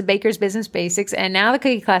downloads, the Baker's Business Basics, and now the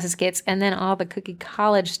Cookie Classes kits, and then all the Cookie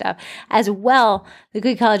College stuff. As well, the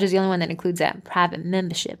Cookie College is the only one that includes that private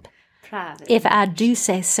membership. If I do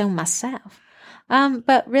say so myself.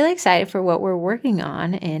 But really excited for what we're working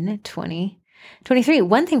on in 2023.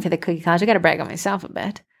 One thing for the Cookie College, I got to brag on myself a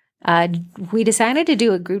bit. We decided to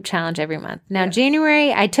do a group challenge every month. Now,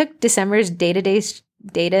 January, I took December's Data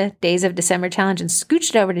Days of December challenge and scooched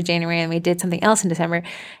it over to January, and we did something else in December.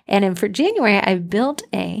 And then for January, I built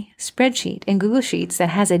a spreadsheet in Google Sheets that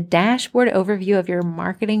has a dashboard overview of your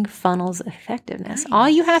marketing funnel's effectiveness. Nice. All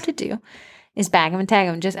you have to do is bag them and tag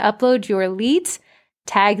them. Just upload your leads,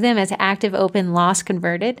 tag them as active, open, lost,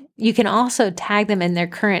 converted. You can also tag them in their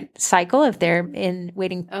current cycle if they're in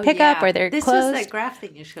waiting pickup or they're closed. This was that graph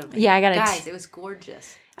thing you showed me. Yeah, I got it. Guys, it was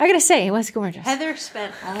gorgeous. I got to say, it was gorgeous. Heather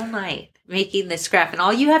spent all night making this graph, and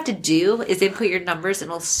all you have to do is input your numbers, and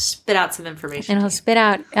it'll spit out some information. And it'll spit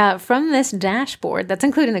out from this dashboard that's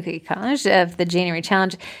included in the Cookie College of the January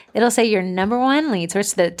challenge. It'll say your number one lead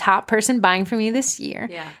source, the top person buying from you this year.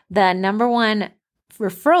 Yeah. The number one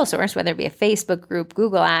referral source, whether it be a Facebook group,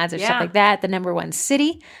 Google Ads, or stuff like that. The number one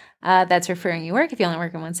city that's referring you work. If you only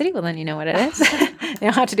work in one city, well, then you know what it is. You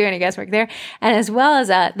don't have to do any guesswork there. And as well as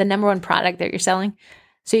the number one product that you're selling.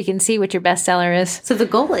 So you can see what your best seller is. So the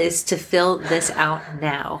goal is to fill this out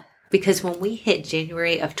now, because when we hit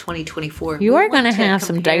January of 2024, you are going to have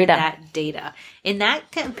some data. That data. And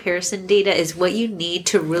that comparison data is what you need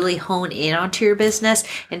to really hone in onto your business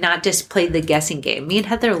and not just play the guessing game. Me and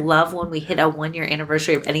Heather love when we hit a 1-year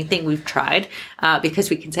anniversary of anything we've tried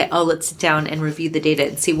because we can say, let's sit down and review the data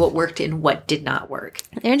and see what worked and what did not work.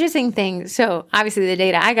 The interesting thing, so obviously the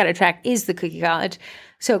data I got to track is the Cookie College.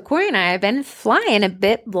 So Corey and I have been flying a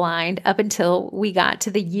bit blind up until we got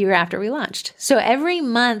to the year after we launched. So every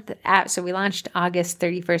month, so we launched August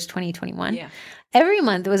 31st, 2021. Yeah. Every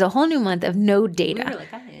month was a whole new month of no data. We were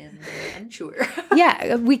like, I am unsure.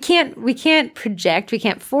 Yeah, we can't project, we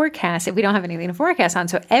can't forecast if we don't have anything to forecast on.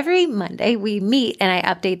 So every Monday we meet and I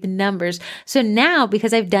update the numbers. So now,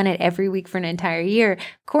 because I've done it every week for an entire year,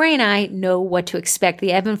 Corey and I know what to expect,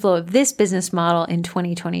 the ebb and flow of this business model in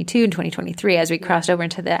 2022 and 2023 as we crossed over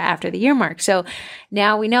into the after the year mark. So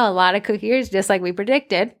now we know a lot of cookies, just like we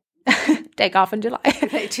predicted, take off in July.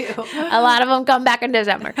 They do. A lot of them come back in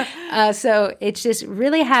December. So it's just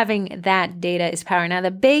really having that data is power. Now,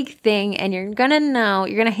 the big thing, and you're going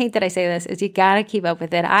to hate that I say this, is you got to keep up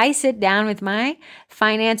with it. I sit down with my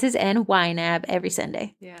finances and YNAB every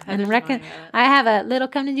Sunday. Yeah. And I have a little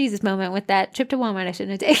come to Jesus moment with that trip to Walmart I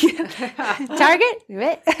shouldn't have taken. Target?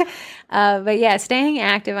 But yeah, staying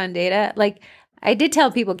active on data. Like I did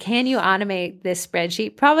tell people, can you automate this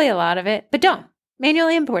spreadsheet? Probably a lot of it, but don't.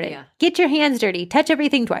 Manually import it. Yeah. Get your hands dirty. Touch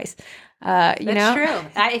everything twice. That's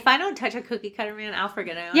true. If I don't touch a cookie cutter, man, I'll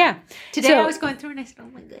forget it. Yeah. Today I was going through and I said, oh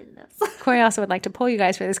my goodness. Corey also would like to pull you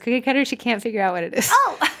guys for this cookie cutter. She can't figure out what it is.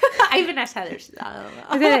 Oh, I even asked Heather.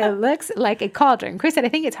 I said it looks like a cauldron. Chris said, I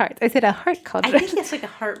think it's hearts. I said a heart cauldron. I think it's like a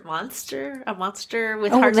heart monster. A monster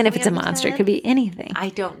with hearts. Then if it's a monster, it could be anything. I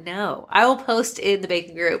don't know. I will post in the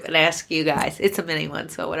baking group and ask you guys. It's a mini one,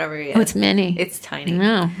 so whatever it is. Oh, it's mini. It's tiny.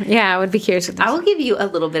 No. Yeah, I would be curious. I will give you a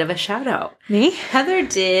little bit of a shout out. Me? Heather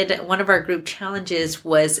did one of our group challenges.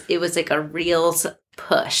 It was like a Reels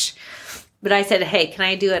push. But I said, hey, can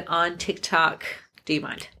I do it on TikTok? Do you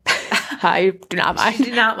mind? I do not mind. I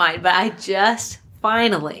do not mind. But I just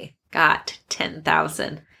finally got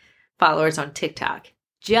 10,000 followers on TikTok.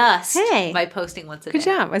 Just by posting once a day. Good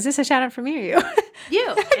job. Was this a shout out from me or you?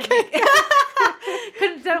 You.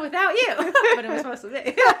 Couldn't have done it without you. But it was supposed to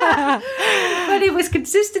be. But it was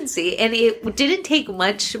consistency. And it didn't take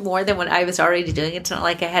much more than what I was already doing. It's not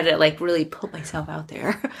like I had to really put myself out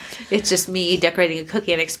there. It's just me decorating a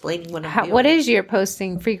cookie and explaining what I'm doing. What is your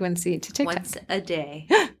posting frequency to TikTok? Once a day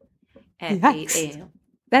at 8 a.m.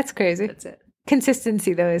 That's crazy. That's it.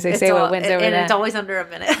 Consistency, though, as they say, what wins over that. And it's always under a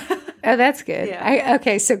minute. Oh, that's good. Yeah.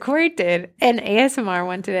 Okay, so Corey did an ASMR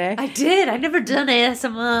one today. I did. I've never done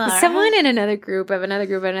ASMR. Someone in another group had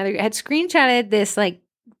screenshotted this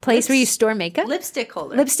place where you store makeup. Lipstick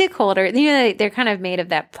holder. They're kind of made of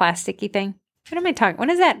that plasticky thing. What am I talking? What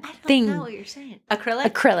is that thing? I don't know what you're saying.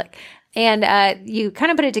 Acrylic? Acrylic. And you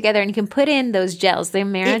kind of put it together and you can put in those gels. They're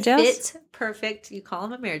Amerigels. It fits perfect. You call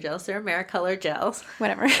them Amerigels. They're Americolor gels.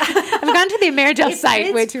 Whatever. I've gone to the Amerigel site.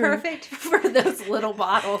 It's perfect for those little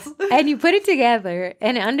bottles. And you put it together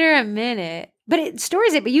and under a minute, but it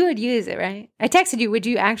stores it, but you would use it, right? I texted you. Would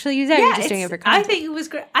you actually use it? Or are you just doing it for content? I think it was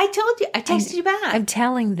great. I told you. I texted you back. I'm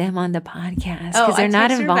telling them on the podcast because they're not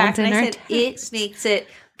involved in our it sneaks it.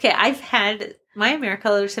 Okay, I've had my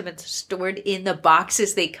Americolors have been stored in the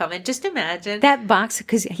boxes they come in. Just imagine. That box,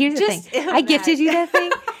 because here's the thing. I gifted you that thing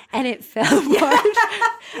and it fell apart.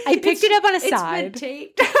 I picked it up on a side. It's been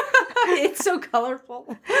taped. It's so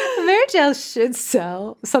colorful. Amerigel should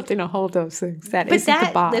sell something to hold those things. But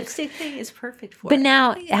that lipstick thing is perfect for it. But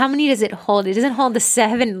now, how many does it hold? It doesn't hold the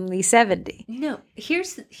 70. No.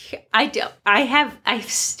 I've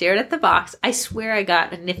stared at the box. I swear I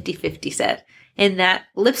got a Nifty 50 set. And that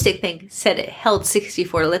lipstick thing said it held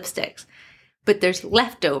 64 lipsticks. But there's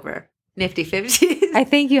leftover Nifty 50s. I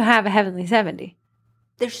think you have a Heavenly 70.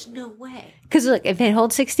 There's no way. Because look, if it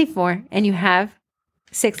holds 64 and you have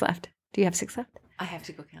 6 left. Do you have 6 left? I have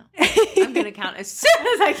to go count. I'm going to count as soon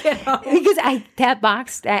as I get home. Because that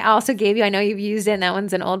box I also gave you, I know you've used it, and that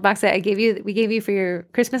one's an old box that we gave you for your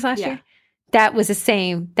Christmas last year. That was the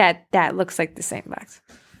same. That looks like the same box.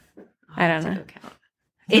 I don't know.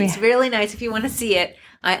 It's really nice if you want to see it.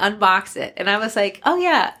 I unboxed it and I was like, oh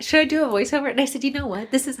yeah, should I do a voiceover? And I said, you know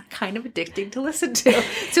what? This is kind of addicting to listen to.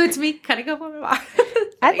 So it's me cutting up on my box.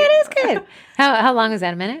 I thought it was good. How long was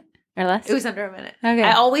that? A minute or less? It was under a minute. Okay.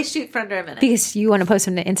 I always shoot for under a minute. Because you want to post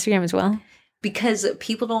them to Instagram as well? Because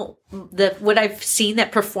people what I've seen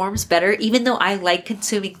that performs better, even though I like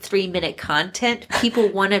consuming 3-minute content, people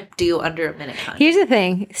want to do under a minute content. Here's the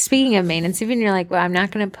thing. Speaking of maintenance, even you're like, well, I'm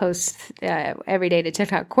not going to post every day to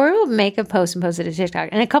TikTok. Corey will make a post and post it to TikTok.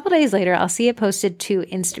 And a couple days later, I'll see it posted to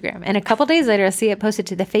Instagram. And a couple days later, I'll see it posted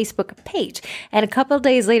to the Facebook page. And a couple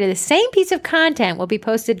days later, the same piece of content will be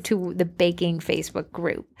posted to the baking Facebook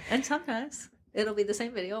group. And sometimes it'll be the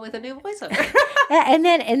same video with a new voiceover. and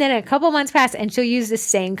then a couple months pass and she'll use the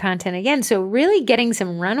same content again. So really getting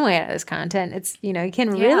some runway out of this content. It's, you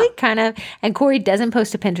can really kind of, and Corey doesn't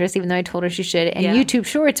post to Pinterest, even though I told her she should. And YouTube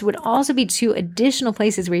Shorts would also be 2 additional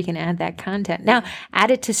places where you can add that content. Now,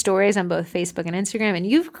 add it to stories on both Facebook and Instagram, and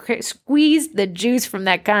you've squeezed the juice from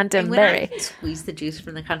that content. And when I can squeeze the juice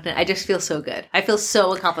from the content, I just feel so good. I feel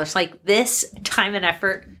so accomplished. Like this time and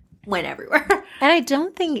effort went everywhere. And I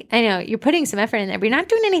don't think, I know, you're putting some effort in there, but you're not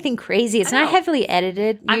doing anything crazy. It's not heavily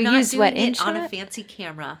edited. I'm not doing it on a fancy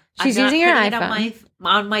camera. She's using her iPhone. It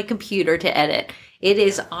on my computer to edit. It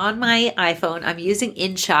is on my iPhone. I'm using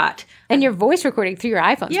InShot. And you're voice recording through your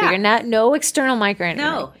iPhone speaker, no external mic or anything.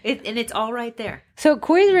 No, and it's all right there. So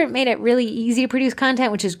Corey's made it really easy to produce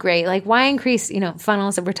content, which is great. Like, why increase,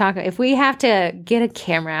 funnels that we're talking? If we have to get a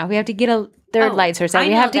camera, we have to get a third light source out.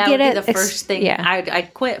 We have to get it. The first thing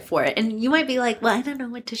I'd quit for it. And you might be like, well, I don't know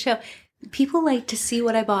what to show. People like to see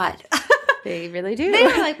what I bought. They really do. They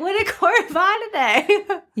were like, what did Corey buy today?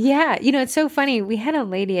 Yeah. It's so funny. We had a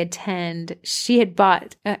lady attend. She had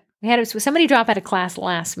bought, somebody drop out of class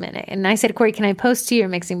last minute. And I said, Corey, can I post to your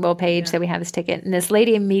Mixing Bowl page that we have this ticket? And this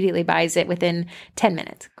lady immediately buys it within 10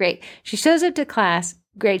 minutes. Great. She shows up to class.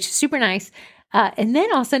 Great. She's super nice. And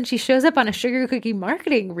then all of a sudden she shows up on a sugar cookie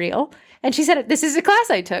marketing reel. And she said, this is a class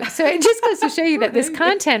I took. So it just goes to show you that this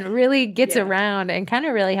content really gets around and kind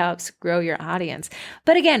of really helps grow your audience.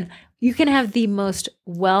 But again, you can have the most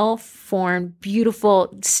well-formed,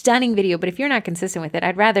 beautiful, stunning video, but if you're not consistent with it,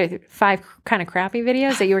 I'd rather 5 kind of crappy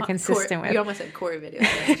videos that you were consistent with. You almost said Corey video.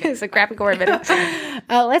 It's a crappy Corey video.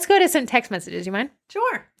 Let's go to some text messages. You mind?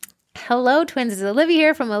 Sure. Hello, twins. It's Olivia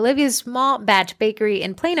here from Olivia's Small Batch Bakery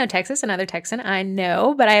in Plano, Texas. Another Texan, I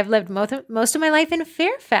know, but I have lived most of my life in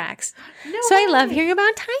Fairfax. So I love hearing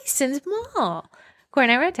about Tyson's Mall. Corey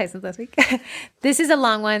and I were at Tyson's last week. This is a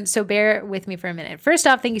long one, so bear with me for a minute. First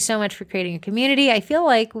off, thank you so much for creating a community. I feel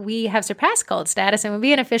like we have surpassed cult status and would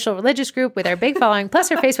be an official religious group with our big following, plus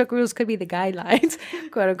our Facebook rules could be the guidelines,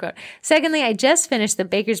 quote unquote. Secondly, I just finished the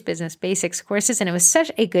Baker's Business Basics courses, and it was such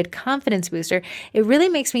a good confidence booster. It really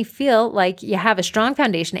makes me feel like you have a strong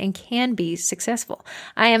foundation and can be successful.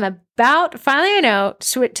 I am finally I know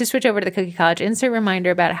to switch over to the Cookie College. Insert reminder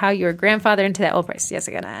about how you were grandfathered into that old price. Yes,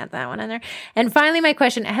 I got to add that one in there. And finally, my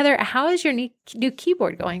question, Heather, how is your new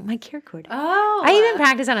keyboard going? My Keyboard. Oh. I even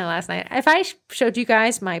practiced on it last night. If I showed you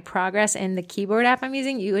guys my progress in the keyboard app I'm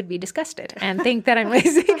using, you would be disgusted and think that I'm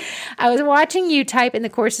lazy. I was watching you type in the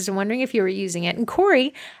courses and wondering if you were using it. And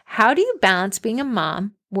Corey, how do you balance being a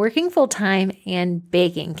mom, working full-time, and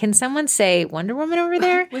baking? Can someone say Wonder Woman over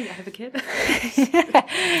there? Wait, I have a kid?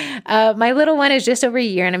 My little one is just over a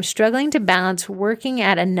year, and I'm struggling to balance working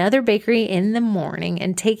at another bakery in the morning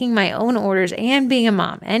and taking my own orders and being a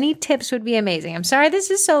mom. Any tips would be amazing. I'm sorry this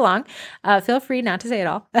is so long. Feel free not to say it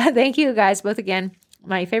all. Thank you guys both again.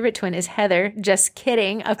 My favorite twin is Heather. Just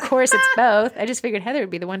kidding. Of course, it's both. I just figured Heather would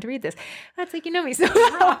be the one to read this. That's like, you know me so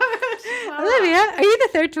well. Olivia, are you the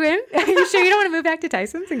third twin? Are you sure you don't want to move back to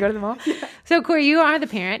Tyson's and go to the mall? Yeah. So, Corey, you are the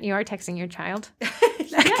parent. You are texting your child.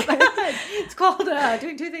 It's called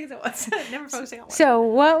doing 2 things at once. Never focusing on one. So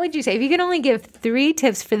what would you say? If you could only give 3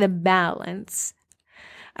 tips for the balance.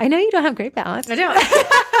 I know you don't have great balance. I don't.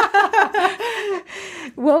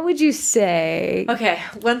 What would you say? Okay,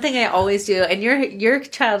 one thing I always do, and your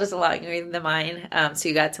child is a lot younger than mine, so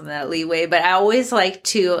you got some of that leeway, but I always like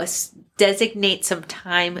to designate some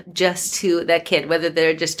time just to that kid, whether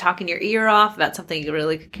they're just talking your ear off about something you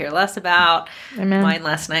really could care less about. Amen. Mine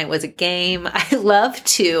last night was a game. I love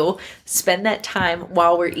to spend that time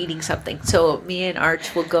while we're eating something. So me and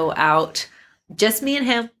Arch will go out, just me and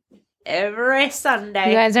him, every Sunday.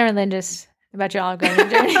 You guys are religious about your Olive Garden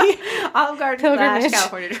journey. Olive Garden /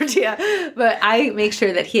 California tortilla. But I make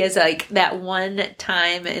sure that he has like that one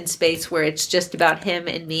time and space where it's just about him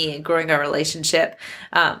and me and growing our relationship.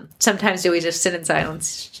 Sometimes do we just sit in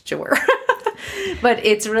silence? Sure. But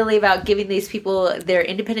it's really about giving these people their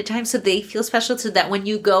independent time so they feel special, so that when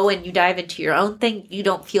you go and you dive into your own thing, you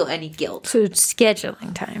don't feel any guilt. So it's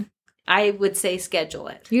scheduling time. I would say schedule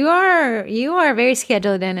it. You are very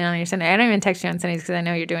scheduled in on your Sunday. I don't even text you on Sundays because I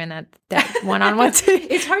know you're doing that one-on-one.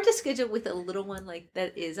 It's hard to schedule with a little one like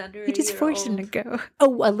that is under. You just force him to go.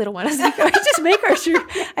 Oh, a little one. I just make Archer.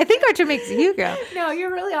 I think Archer makes you go. No,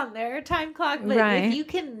 you're really on their time clock. But right. If you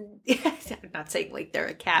can, I'm not saying like they're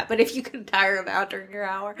a cat, but if you can tire them out during your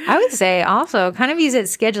hour, I would say also kind of use it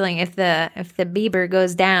scheduling. If the Bieber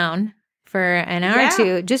goes down for an hour or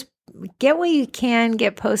two, just get what you can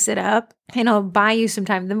get posted up, and I'll buy you some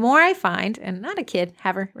time. The more I find, and not a kid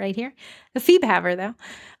haver right here, a Phoebe haver though,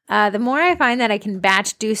 the more I find that I can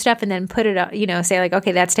batch do stuff and then put it up, say like,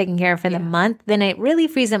 okay, that's taken care of for the month, then it really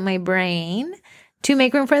frees up my brain to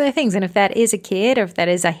make room for other things. And if that is a kid, or if that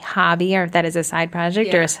is a hobby, or if that is a side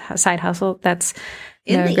project or a side hustle, that's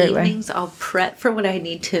in the evenings, I'll prep for what I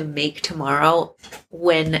need to make tomorrow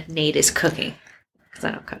when Nate is cooking. I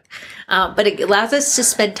don't cook. But it allows us to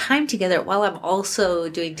spend time together while I'm also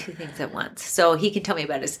doing 2 things at once. So he can tell me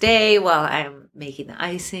about his day while I'm making the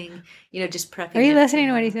icing, just prepping. Are you listening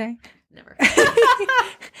to what he's saying? Never.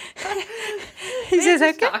 He says,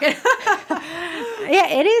 okay. Yeah,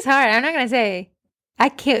 it is hard. I'm not going to say I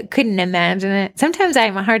couldn't imagine it. Sometimes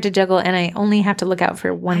I'm hard to juggle and I only have to look out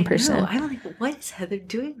for one person. I'm like, what is Heather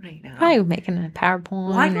doing right now? Probably making a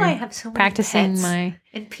PowerPoint. Why do I have so many practicing pets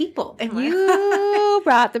and people? And you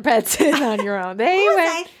brought the pets in on your own. They what was went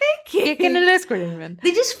I thinking? kicking and screaming.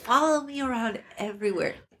 They just follow me around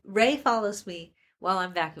everywhere. Ray follows me while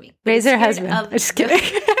I'm vacuuming. Ray's her husband. I'm just kidding.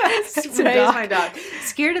 Ray's my dog.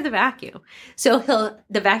 Scared of the vacuum. So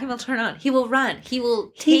the vacuum will turn on. He will run. He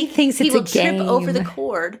will trip over the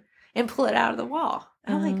cord and pull it out of the wall.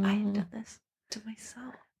 I'm like, I have done this to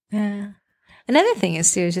myself. Yeah. Another thing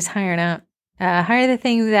is too is just hire it out. Hire the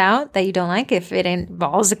things out that you don't like. If it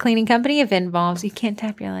involves a cleaning company, if it involves, you can't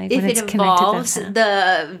tap your leg. If it involves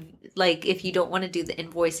if you don't want to do the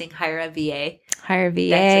invoicing, hire a VA. Hire a VA.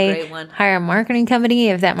 That's a great one. Hire a marketing company.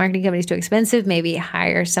 If that marketing company is too expensive, maybe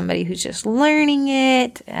hire somebody who's just learning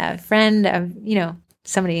it. A friend of,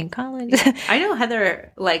 somebody in college. I know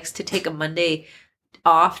Heather likes to take a Monday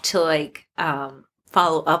off to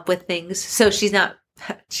follow up with things. So she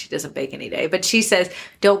doesn't bake any day, but she says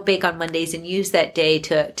don't bake on Mondays and use that day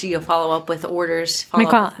to follow up with orders. I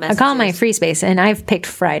call my free space and I've picked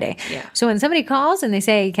Friday. Yeah. So when somebody calls and they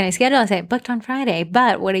say, can I schedule? I say booked on Friday,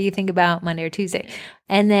 but what do you think about Monday or Tuesday?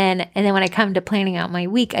 And then when I come to planning out my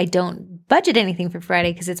week, I don't budget anything for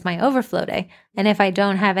Friday because it's my overflow day. And if I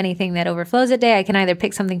don't have anything that overflows that day, I can either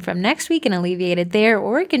pick something from next week and alleviate it there,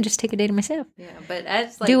 or I can just take a day to myself. Yeah, but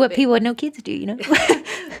as do what people with no kids do,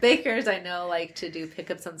 Bakers I know like to do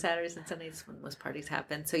pickups on Saturdays and Sundays when most parties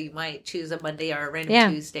happen. So you might choose a Monday or a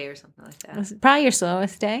random Tuesday or something like that. It's probably your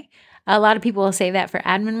slowest day. A lot of people will save that for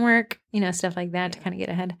admin work, stuff like that to kind of get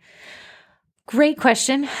ahead. Great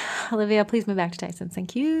question. Olivia, please move back to Tyson.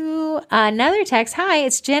 Thank you. Another text. Hi,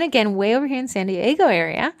 it's Jen again, way over here in San Diego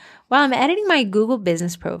area. While I'm editing my Google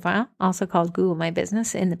business profile, also called Google My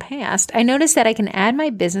Business in the past, I noticed that I can add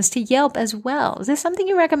my business to Yelp as well. Is this something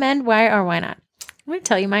you recommend? Why or why not? I'm going to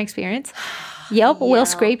tell you my experience. Yelp will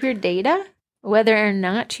scrape your data, whether or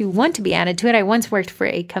not you want to be added to it. I once worked for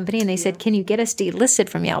a company and they said, can you get us delisted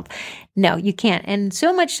from Yelp? No, you can't. And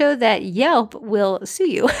so much so that Yelp will sue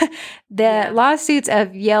you. The lawsuits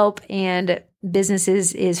of Yelp and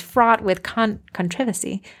businesses is fraught with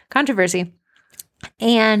controversy.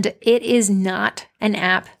 And it is not an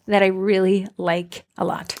app that I really like a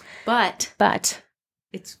lot. But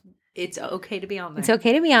it's okay to be on there. It's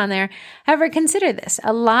okay to be on there. However, consider this.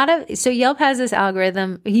 So Yelp has this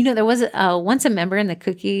algorithm. There was once a member in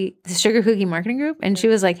the Sugar Cookie marketing group, and she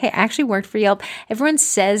was like, hey, I actually worked for Yelp. Everyone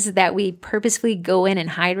says that we purposefully go in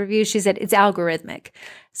and hide reviews. She said it's algorithmic.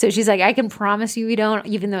 So she's like, I can promise you we don't,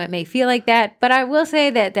 even though it may feel like that. But I will say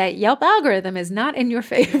that Yelp algorithm is not in your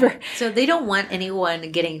favor. So they don't want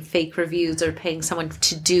anyone getting fake reviews or paying someone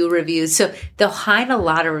to do reviews. So they'll hide a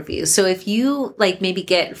lot of reviews. So if you maybe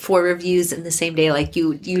get 4 reviews in the same day, like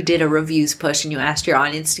you did a reviews push and you asked your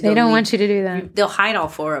audience to go. They don't want you to do that. They'll hide all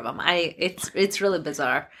 4 of them. It's really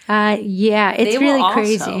bizarre. It's really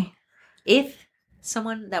crazy. If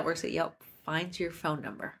someone that works at Yelp finds your phone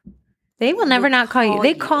number, they will never not call you.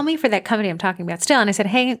 They call me for that company I'm talking about still. And I said,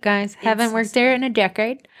 hey, guys, haven't worked there in a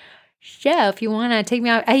decade. So if you want to take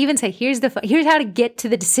me out, I even say, here's how to get to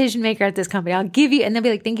the decision maker at this company. I'll give you, and they'll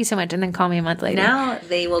be like, thank you so much. And then call me a month later. Now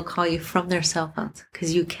they will call you from their cell phones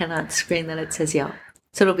because you cannot screen that it says Yelp.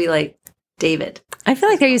 So it'll be like, David. I feel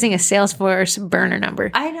like they're using a Salesforce burner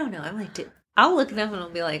number. I don't know. I'm like, I'll look it up and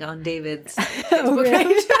it'll be like on David's Facebook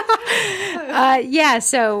page.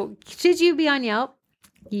 So should you be on Yelp?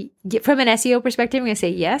 From an SEO perspective, I'm going to say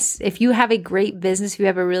yes. If you have a great business, if you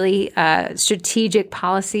have a really strategic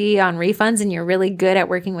policy on refunds and you're really good at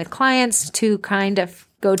working with clients to kind of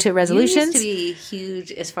go to resolutions. You used to be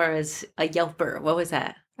huge as far as a Yelper. What was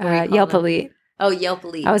that? Yelp Elite. Oh, Yelp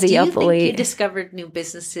Elite. I was a Yelp Elite. Do you think you discovered new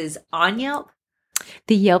businesses on Yelp?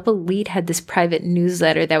 The Yelp Elite had this private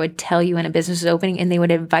newsletter that would tell you when a business was opening, and they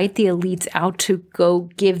would invite the elites out to go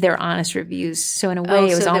give their honest reviews. So in a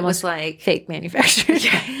way, it was almost like fake manufacturers.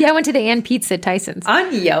 Yeah, I went to the Ann Pizza Tyson's.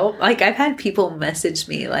 On Yelp, I've had people message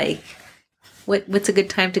me what's a good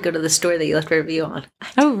time to go to the store that you left a review on?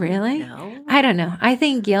 Oh, really? No. I don't know. I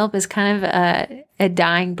think Yelp is kind of a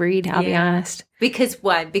dying breed, I'll be honest. Because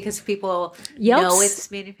why? Because people know it's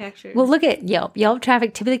manufactured? Well, look at Yelp. Yelp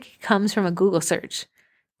traffic typically comes from a Google search.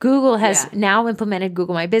 Google has now implemented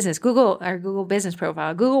Google My Business, Google Business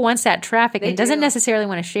Profile. Google wants that traffic and doesn't necessarily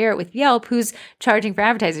want to share it with Yelp, who's charging for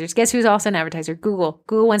advertisers. Guess who's also an advertiser? Google.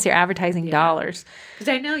 Google wants your advertising dollars. Because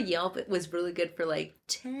I know Yelp was really good for like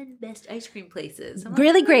 10 best ice cream places.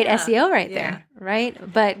 Really great SEO right there, right?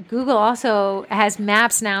 But Google also has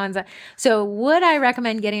maps now. And so would I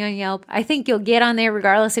recommend getting on Yelp? I think you'll get on there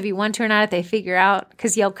regardless if you want to or not, if they figure out,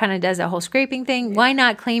 because Yelp kind of does that whole scraping thing. Yeah. Why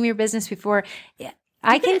not claim your business before?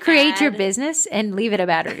 I can create your business and leave it a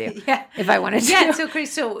bad review if I wanted to. Yeah,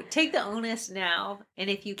 so take the onus now. And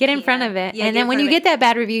if you get in front of it. And then when you get that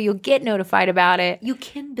bad review, you'll get notified about it. You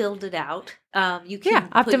can build it out. You can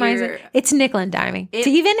optimize it. It's nickel and diming. To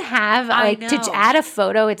even have, to add a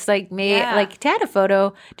photo, it's like, to add a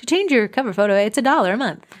photo, to change your cover photo, it's $1 a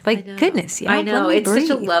month. Like, goodness. I know. It's such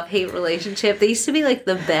a love-hate relationship. They used to be like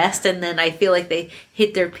the best, and then I feel like they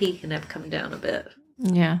hit their peak and have come down a bit.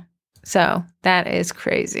 Yeah. So that is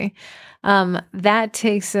crazy. That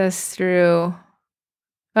takes us through.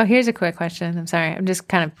 Oh, here's a quick question. I'm sorry. I'm just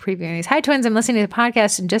kind of previewing these. Hi, twins. I'm listening to the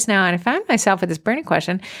podcast just now, and I found myself with this burning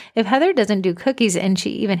question. If Heather doesn't do cookies and she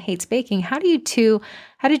even hates baking, how did you two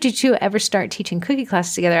ever start teaching cookie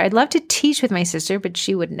classes together? I'd love to teach with my sister, but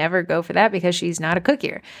she would never go for that because she's not a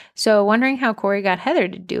cookier. So wondering how Corey got Heather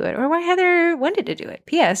to do it, or why Heather wanted to do it.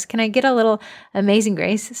 P.S. Can I get a little Amazing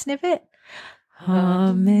Grace snippet?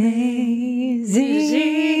 Amazing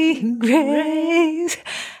Grace.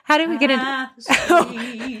 How did we get into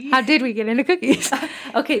cookies?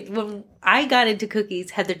 Okay, when I got into cookies,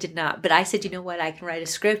 Heather did not. But I said, you know what? I can write a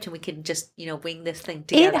script and we can just, wing this thing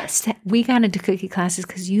together. We got into cookie classes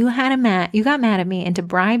because you got mad at me, and to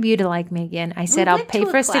bribe you to like me again, I said, I'll pay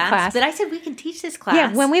for us to class. But I said, we can teach this class.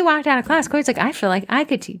 Yeah, when we walked out of class, Corey's like, I feel like I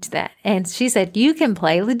could teach that. And she said, you can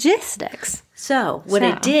play logistics. So what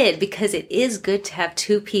I did, because it is good to have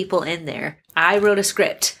two people in there, I wrote a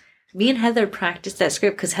script. Me and Heather practiced that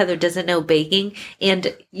script because Heather doesn't know baking.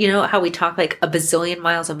 And you know how we talk like a bazillion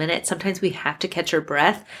miles a minute? Sometimes we have to catch our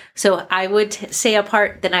breath. So I would say a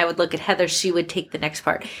part, then I would look at Heather. She would take the next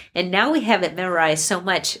part. And now we have it memorized so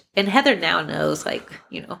much. And Heather now knows,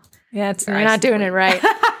 Yeah, you're not doing it right.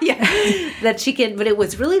 That she can, but it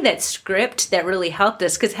was really that script that really helped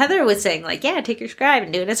us, because Heather was saying take your scribe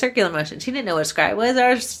and do it in a circular motion. She didn't know what a scribe was,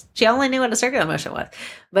 or she only knew what a circular motion was.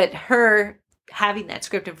 But her having that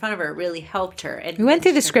script in front of her really helped her. And we went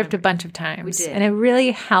through the script a bunch of times. We did. And it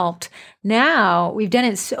really helped. Now we've done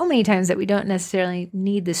it so many times that we don't necessarily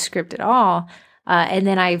need the script at all. And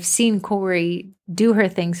then I've seen Corey do her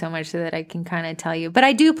thing so much so that I can kind of tell you. But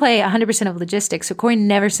I do play 100% of logistics. So Corey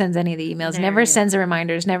never sends any of the emails, never sends the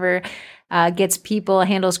reminders, never gets people,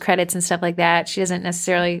 handles credits and stuff like that. She doesn't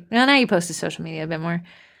necessarily. Well, now you post to social media a bit more.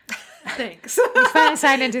 Thanks. You finally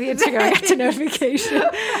signed into the Instagram. I got the notification.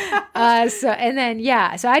 So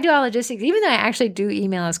I do all logistics, even though I actually do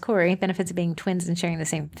email as Corey, benefits of being twins and sharing the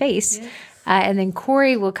same face. Yes. And then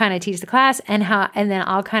Corey will kind of teach the class and then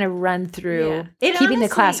I'll kind of run through keeping the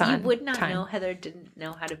class on. You would not know Heather didn't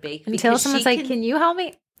know how to bake until someone's like, "Can you help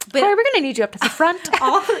me?" But Corey, we're going to need you up to the front.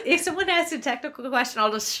 If someone asks a technical question,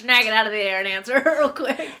 I'll just snag it out of the air and answer it real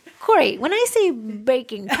quick. Corey, when I say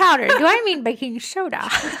baking powder, do I mean baking soda?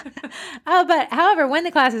 But however, when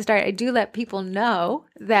the classes start, I do let people know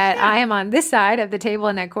that I am on this side of the table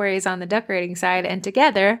and that Corey is on the decorating side. And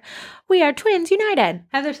together, we are twins united.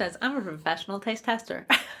 Heather says, I'm a professional taste tester.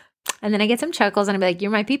 And then I get some chuckles and I'll be like, you're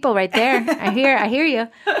my people right there. I hear you.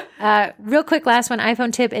 Real quick, last one,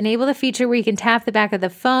 iPhone tip. Enable the feature where you can tap the back of the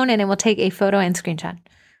phone and it will take a photo and screenshot.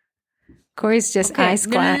 Corey's just eyes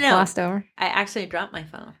glossed over. I actually dropped my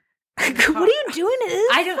phone. What are you doing to this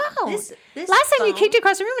phone? This last time you kicked it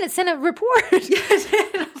across the room and it sent a report. Yes,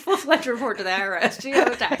 a full-fledged report to the IRS. You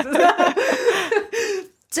owe taxes.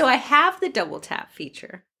 So I have the double tap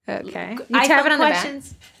feature. Okay. I have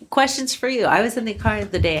questions for you. I was in the car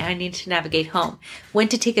the day I needed to navigate home. Went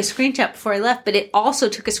to take a screenshot before I left, but it also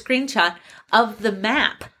took a screenshot of the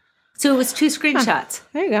map. So it was 2 screenshots. Huh.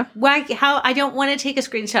 There you go. How I don't want to take a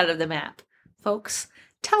screenshot of the map, folks.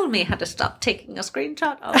 Tell me how to stop taking a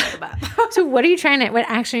screenshot of the map. So what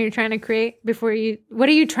action are you trying to create what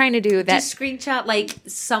are you trying to do? Just screenshot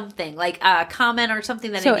something, like a comment or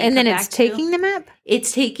something that and then it's taking the map?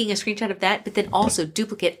 It's taking a screenshot of that, but then also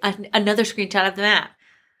duplicate another screenshot of the map.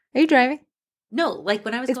 Are you driving? No,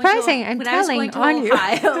 when I was going to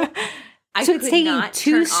Ohio, so it's taking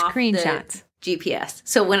 2 screenshots. GPS.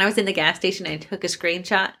 So when I was in the gas station and I took a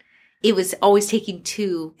screenshot, it was always taking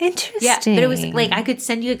 2. Interesting. Yeah, but it was I could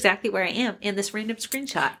send you exactly where I am in this random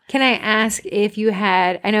screenshot. Can I ask if you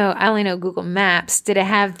had, I only know Google Maps. Did it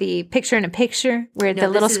have the picture in a picture where the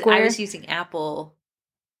little square? I was using Apple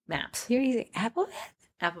Maps. You're using Apple?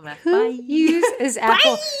 Apple Maps. Who uses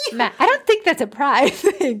Apple Maps? I don't think that's a pride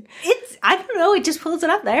thing. I don't know. It just pulls it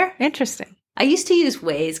up there. Interesting. I used to use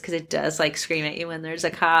Waze because it does like scream at you when there's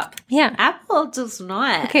a cop. Yeah. Apple does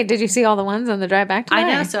not. Okay, did you see all the ones on the drive back today?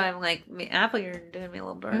 I know, so I'm like, Apple, you're doing me a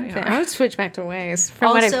little dirty. Okay. I would switch back to Waze from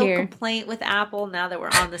what I hear. Also, complaint with Apple, now that we're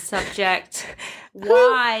on the subject.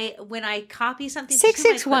 Why, when I copy something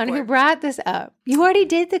 661, who brought this up? You already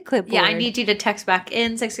did the clipboard. Yeah, I need you to text back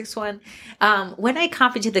in 661. When I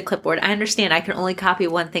copy to the clipboard, I understand I can only copy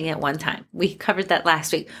one thing at one time. We covered that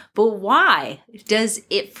last week. But why does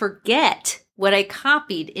it forget what I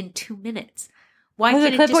copied in 2 minutes? Why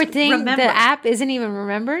can't the clipboard it just thing? remember? The app isn't even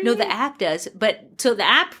remembering. No, the app does. But so the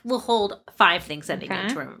app will hold 5 things that I need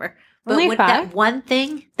to remember. But Only when 5? that one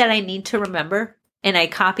thing that I need to remember, and I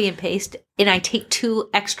copy and paste, and I take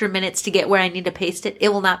 2 extra minutes to get where I need to paste it, it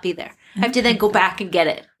will not be there. I have to then go back and get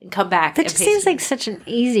it and come back. That just seems like such an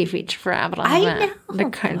easy feature for Apple. I know.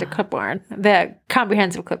 The clipboard, the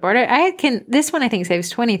comprehensive clipboard. This one I think saves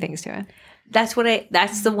 20 things to it. That's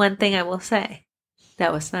the one thing I will say.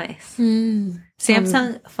 That was nice.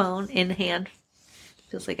 Samsung phone in hand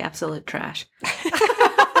feels like absolute trash.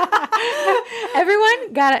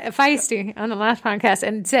 Everyone got feisty on the last podcast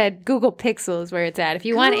and said Google Pixel is where it's at. If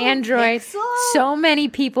you want Android, so many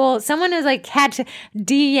people, someone was like, had to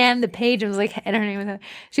DM the page and was like, I don't know.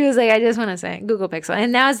 She was like, I just want to say Google Pixel.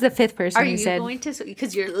 And that was the 5th person who said. Are you going to?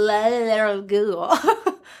 Because you're little Google.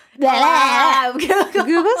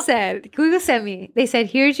 Google sent me, they said,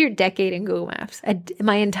 here's your decade in Google Maps.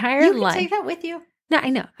 My entire life. You can take that with you. No, I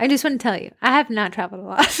know. I just want to tell you, I have not traveled a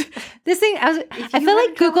lot. This thing, I feel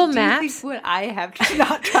like Google Maps. What I have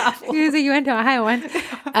not traveled. You went to Ohio once.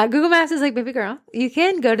 Google Maps is like, baby girl, you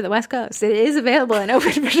can go to the West Coast. It is available and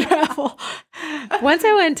open for travel. Once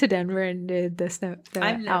I went to Denver and did the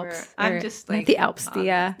Alps. I'm just like not the Alps, the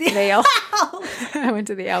Alps. I went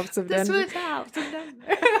to the Alps of Denver. This was Alps of Denver.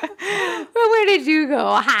 Well, where did you go?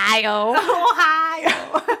 Ohio.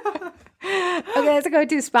 Okay, let's go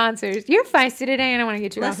to sponsors. You're feisty today, and I want to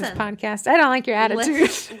get you off this podcast. I don't like your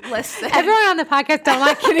attitude. Listen. Everyone on the podcast don't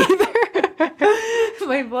like it either.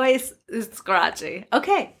 My voice is scratchy.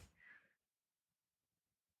 Okay.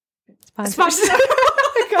 Sponsors.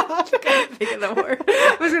 Oh my God. I couldn't think of the word.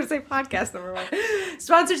 I was going to say podcast number 1.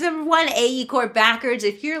 Sponsors number 1, AE Core backers.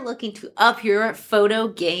 If you're looking to up your photo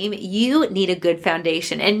game, you need a good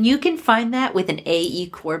foundation. And you can find that with an AE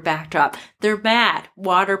Core backdrop. They're matte,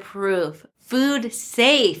 waterproof, food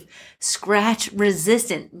safe, scratch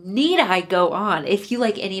resistant. Need I go on? If you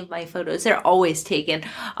like any of my photos, they're always taken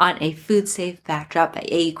on a food safe backdrop by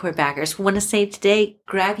AE Core backers. Want to save today?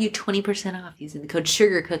 Grab you 20% off using the code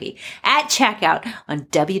SUGARCOOKIE at checkout on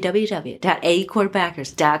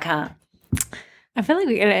www.aecorebackers.com. I feel like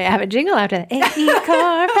we're going to have a jingle after that. AE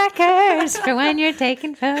Core backers for when you're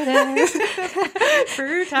taking photos.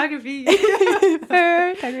 Photography.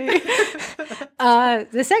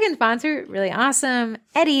 The second sponsor, really awesome,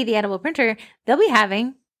 Eddie, the edible printer. They'll be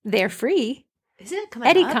having their free Is it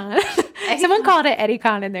coming EddieCon. Someone called it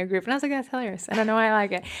EddieCon in their group, and I was like, that's hilarious. I don't know why I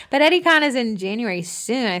like it. But EddieCon is in January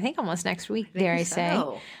soon. I think almost next week, dare I say.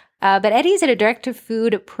 But Eddie's a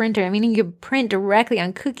direct-to-food printer, meaning you can print directly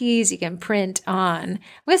on cookies. You can print on, I'm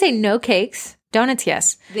going to say no cakes. Donuts,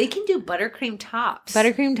 yes. They can do buttercream tops.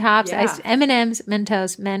 Buttercream tops, Yeah. M&M's,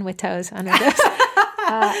 Mentos, men with toes on Mentos.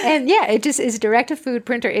 And yeah, it just is direct-to-food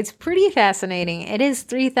printer. It's pretty fascinating. It is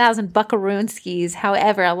 3,000 buckaroonskis.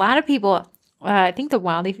 However, a lot of people, I think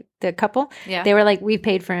the couple, they were like, we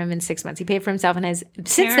paid for him in 6 months. He paid for himself and has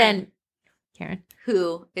since then, Karen.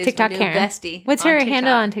 Who is TikTok the new Karen. bestie? What's her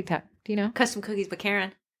handle on TikTok? Do you know? Custom Cookies by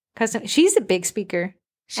Karen. She's a big speaker.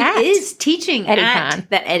 She is teaching EddieCon. at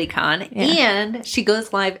that EddieCon, and she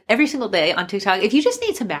goes live every single day on TikTok. If you just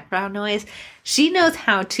need some background noise, she knows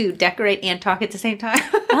how to decorate and talk at the same time.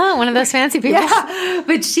 Oh, one of those fancy people. Yeah,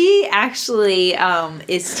 but she actually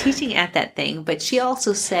is teaching at that thing. But she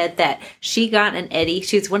also said that she got an Eddie.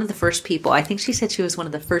 She was one of the first people. I think she said she was one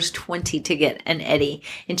of the first 20 to get an Eddie,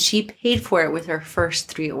 and she paid for it with her first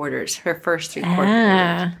 3 orders, her first 3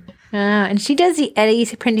 orders. And she does the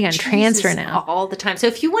Eddie's printing on transfer now all the time. So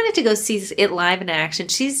if you wanted to go see it live in action,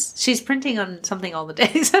 she's printing on something all the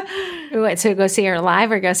days. Wait, so go see her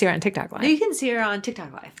live or go see her on TikTok live? No, you can see her on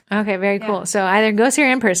TikTok live. Okay, very cool. So either go see her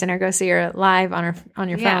in person or go see her live on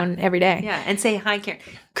your phone every day. Yeah, and say hi, Karen.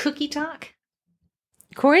 Cookie Talk.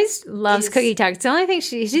 Corey loves Cookie Talk. It's the only thing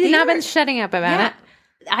she's not been shutting up about it.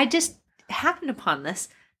 I just happened upon this.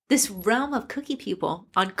 this realm of cookie people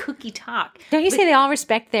on Cookie Talk. Don't you say they all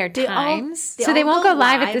respect their times? So they won't go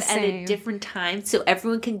live at the same. At a different time, so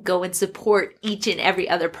everyone can go and support each and every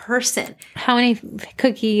other person. How many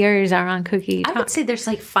cookiers are on Cookie Talk? I would say there's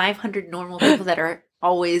like 500 normal people that are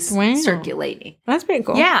always circulating. That's pretty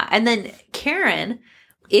cool. Yeah. And then Karen,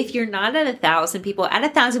 if you're not at 1,000 people, at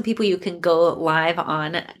 1,000 people, you can go live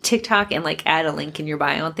on TikTok and like add a link in your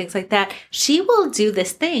bio and things like that. She will do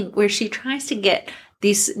this thing where she tries to get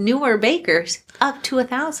these newer bakers up to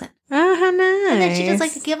 1,000. Oh, how nice. And then she does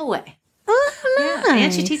like a giveaway. Oh, how nice. Yeah.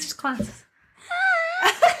 And she teaches classes.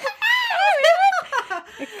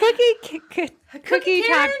 Cookie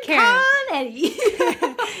Talk Karen.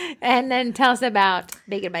 And then tell us about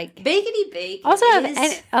Bakety Bake. Bakety Bake. Also,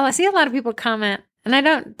 I see a lot of people comment, and I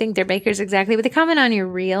don't think they're bakers exactly, but they comment on your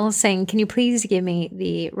reel saying, can you please give me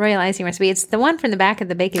the royal icing recipe? It's the one from the back of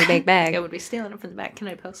the Bakety Bake bag. I would be stealing it from the back. Can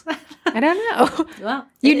I post that? I don't know. Well,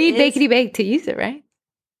 you need Bakety Bake to use it, right?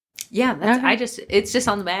 Yeah, that's, it's just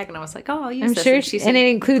on the bag, and I was like, oh, I'll use this. I'm sure, and it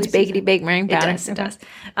includes Bakety Bake meringue powder. It does.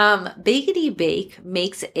 Bakety Bake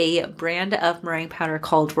makes a brand of meringue powder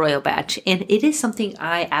called Royal Batch, and it is something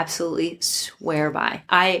I absolutely swear by.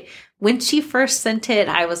 When she first sent it,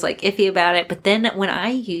 I was like iffy about it. But then when I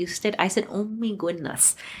used it, I said, oh my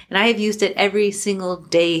goodness. And I have used it every single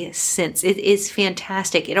day since. It is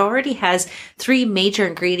fantastic. It already has 3 major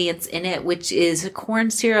ingredients in it, which is corn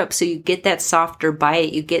syrup. So you get that softer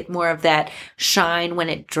bite. You get more of that shine when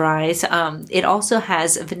it dries. It also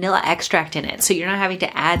has vanilla extract in it. So you're not having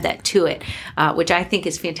to add that to it, which I think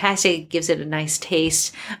is fantastic. It gives it a nice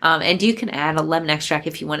taste. And you can add a lemon extract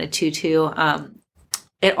if you wanted to too.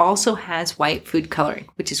 It also has white food coloring,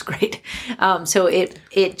 which is great. So it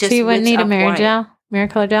just so you wouldn't need a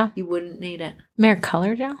Miracolor gel? You wouldn't need it.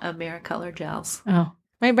 Miracolor gel? Miracolor gels. Oh.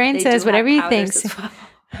 My brain says whatever you think. Well.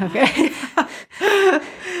 Okay. I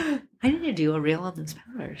need to do a reel on those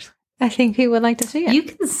powders. I think people would like to see it. You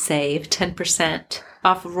can save 10%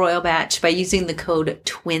 off of Royal Batch by using the code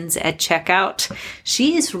TWINS at checkout.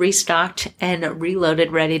 She is restocked and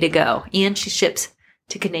reloaded, ready to go. And she ships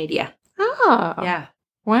to Canada. Oh. Yeah.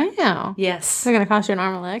 Wow. Yes. Is it going to cost you an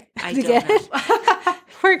arm and a leg I to don't know.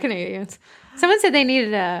 We're Canadians. Someone said they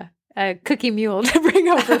needed a cookie mule to bring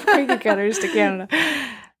over cookie cutters to Canada.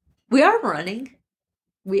 We are running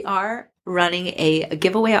a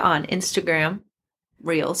giveaway on Instagram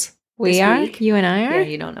Reels. We are? Week. You and I are? Yeah,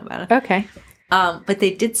 you don't know about it. Okay. But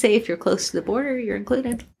they did say if you're close to the border, you're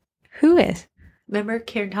included. Who is? Remember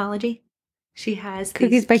Carentology? She has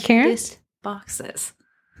Cookies by Karen? Boxes.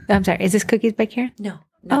 I'm sorry. Is this Cookies by Karen? No.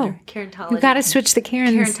 Carentology. You got to switch the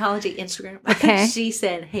Karens. Carentology Instagram. Okay. She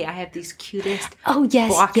said, hey, I have these cutest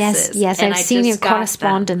boxes. Yes. I've seen your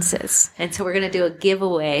correspondences. And so we're going to do a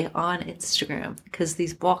giveaway on Instagram because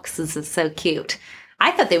these boxes are so cute.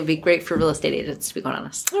 I thought they would be great for real estate agents, to be quite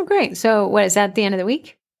honest. Oh, great. So what is that at the end of the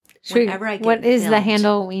week? What is the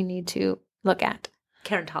handle we need to look at?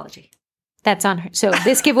 Carentology. That's on her. So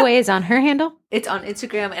this giveaway is on her handle? It's on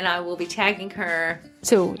Instagram, and I will be tagging her.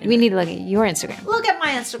 So we need to look at your Instagram. Look at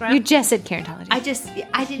my Instagram. You just said Carentology. I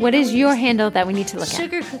didn't. What is your handle that we need to look at?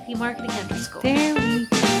 Sugar Cookie Marketing _. There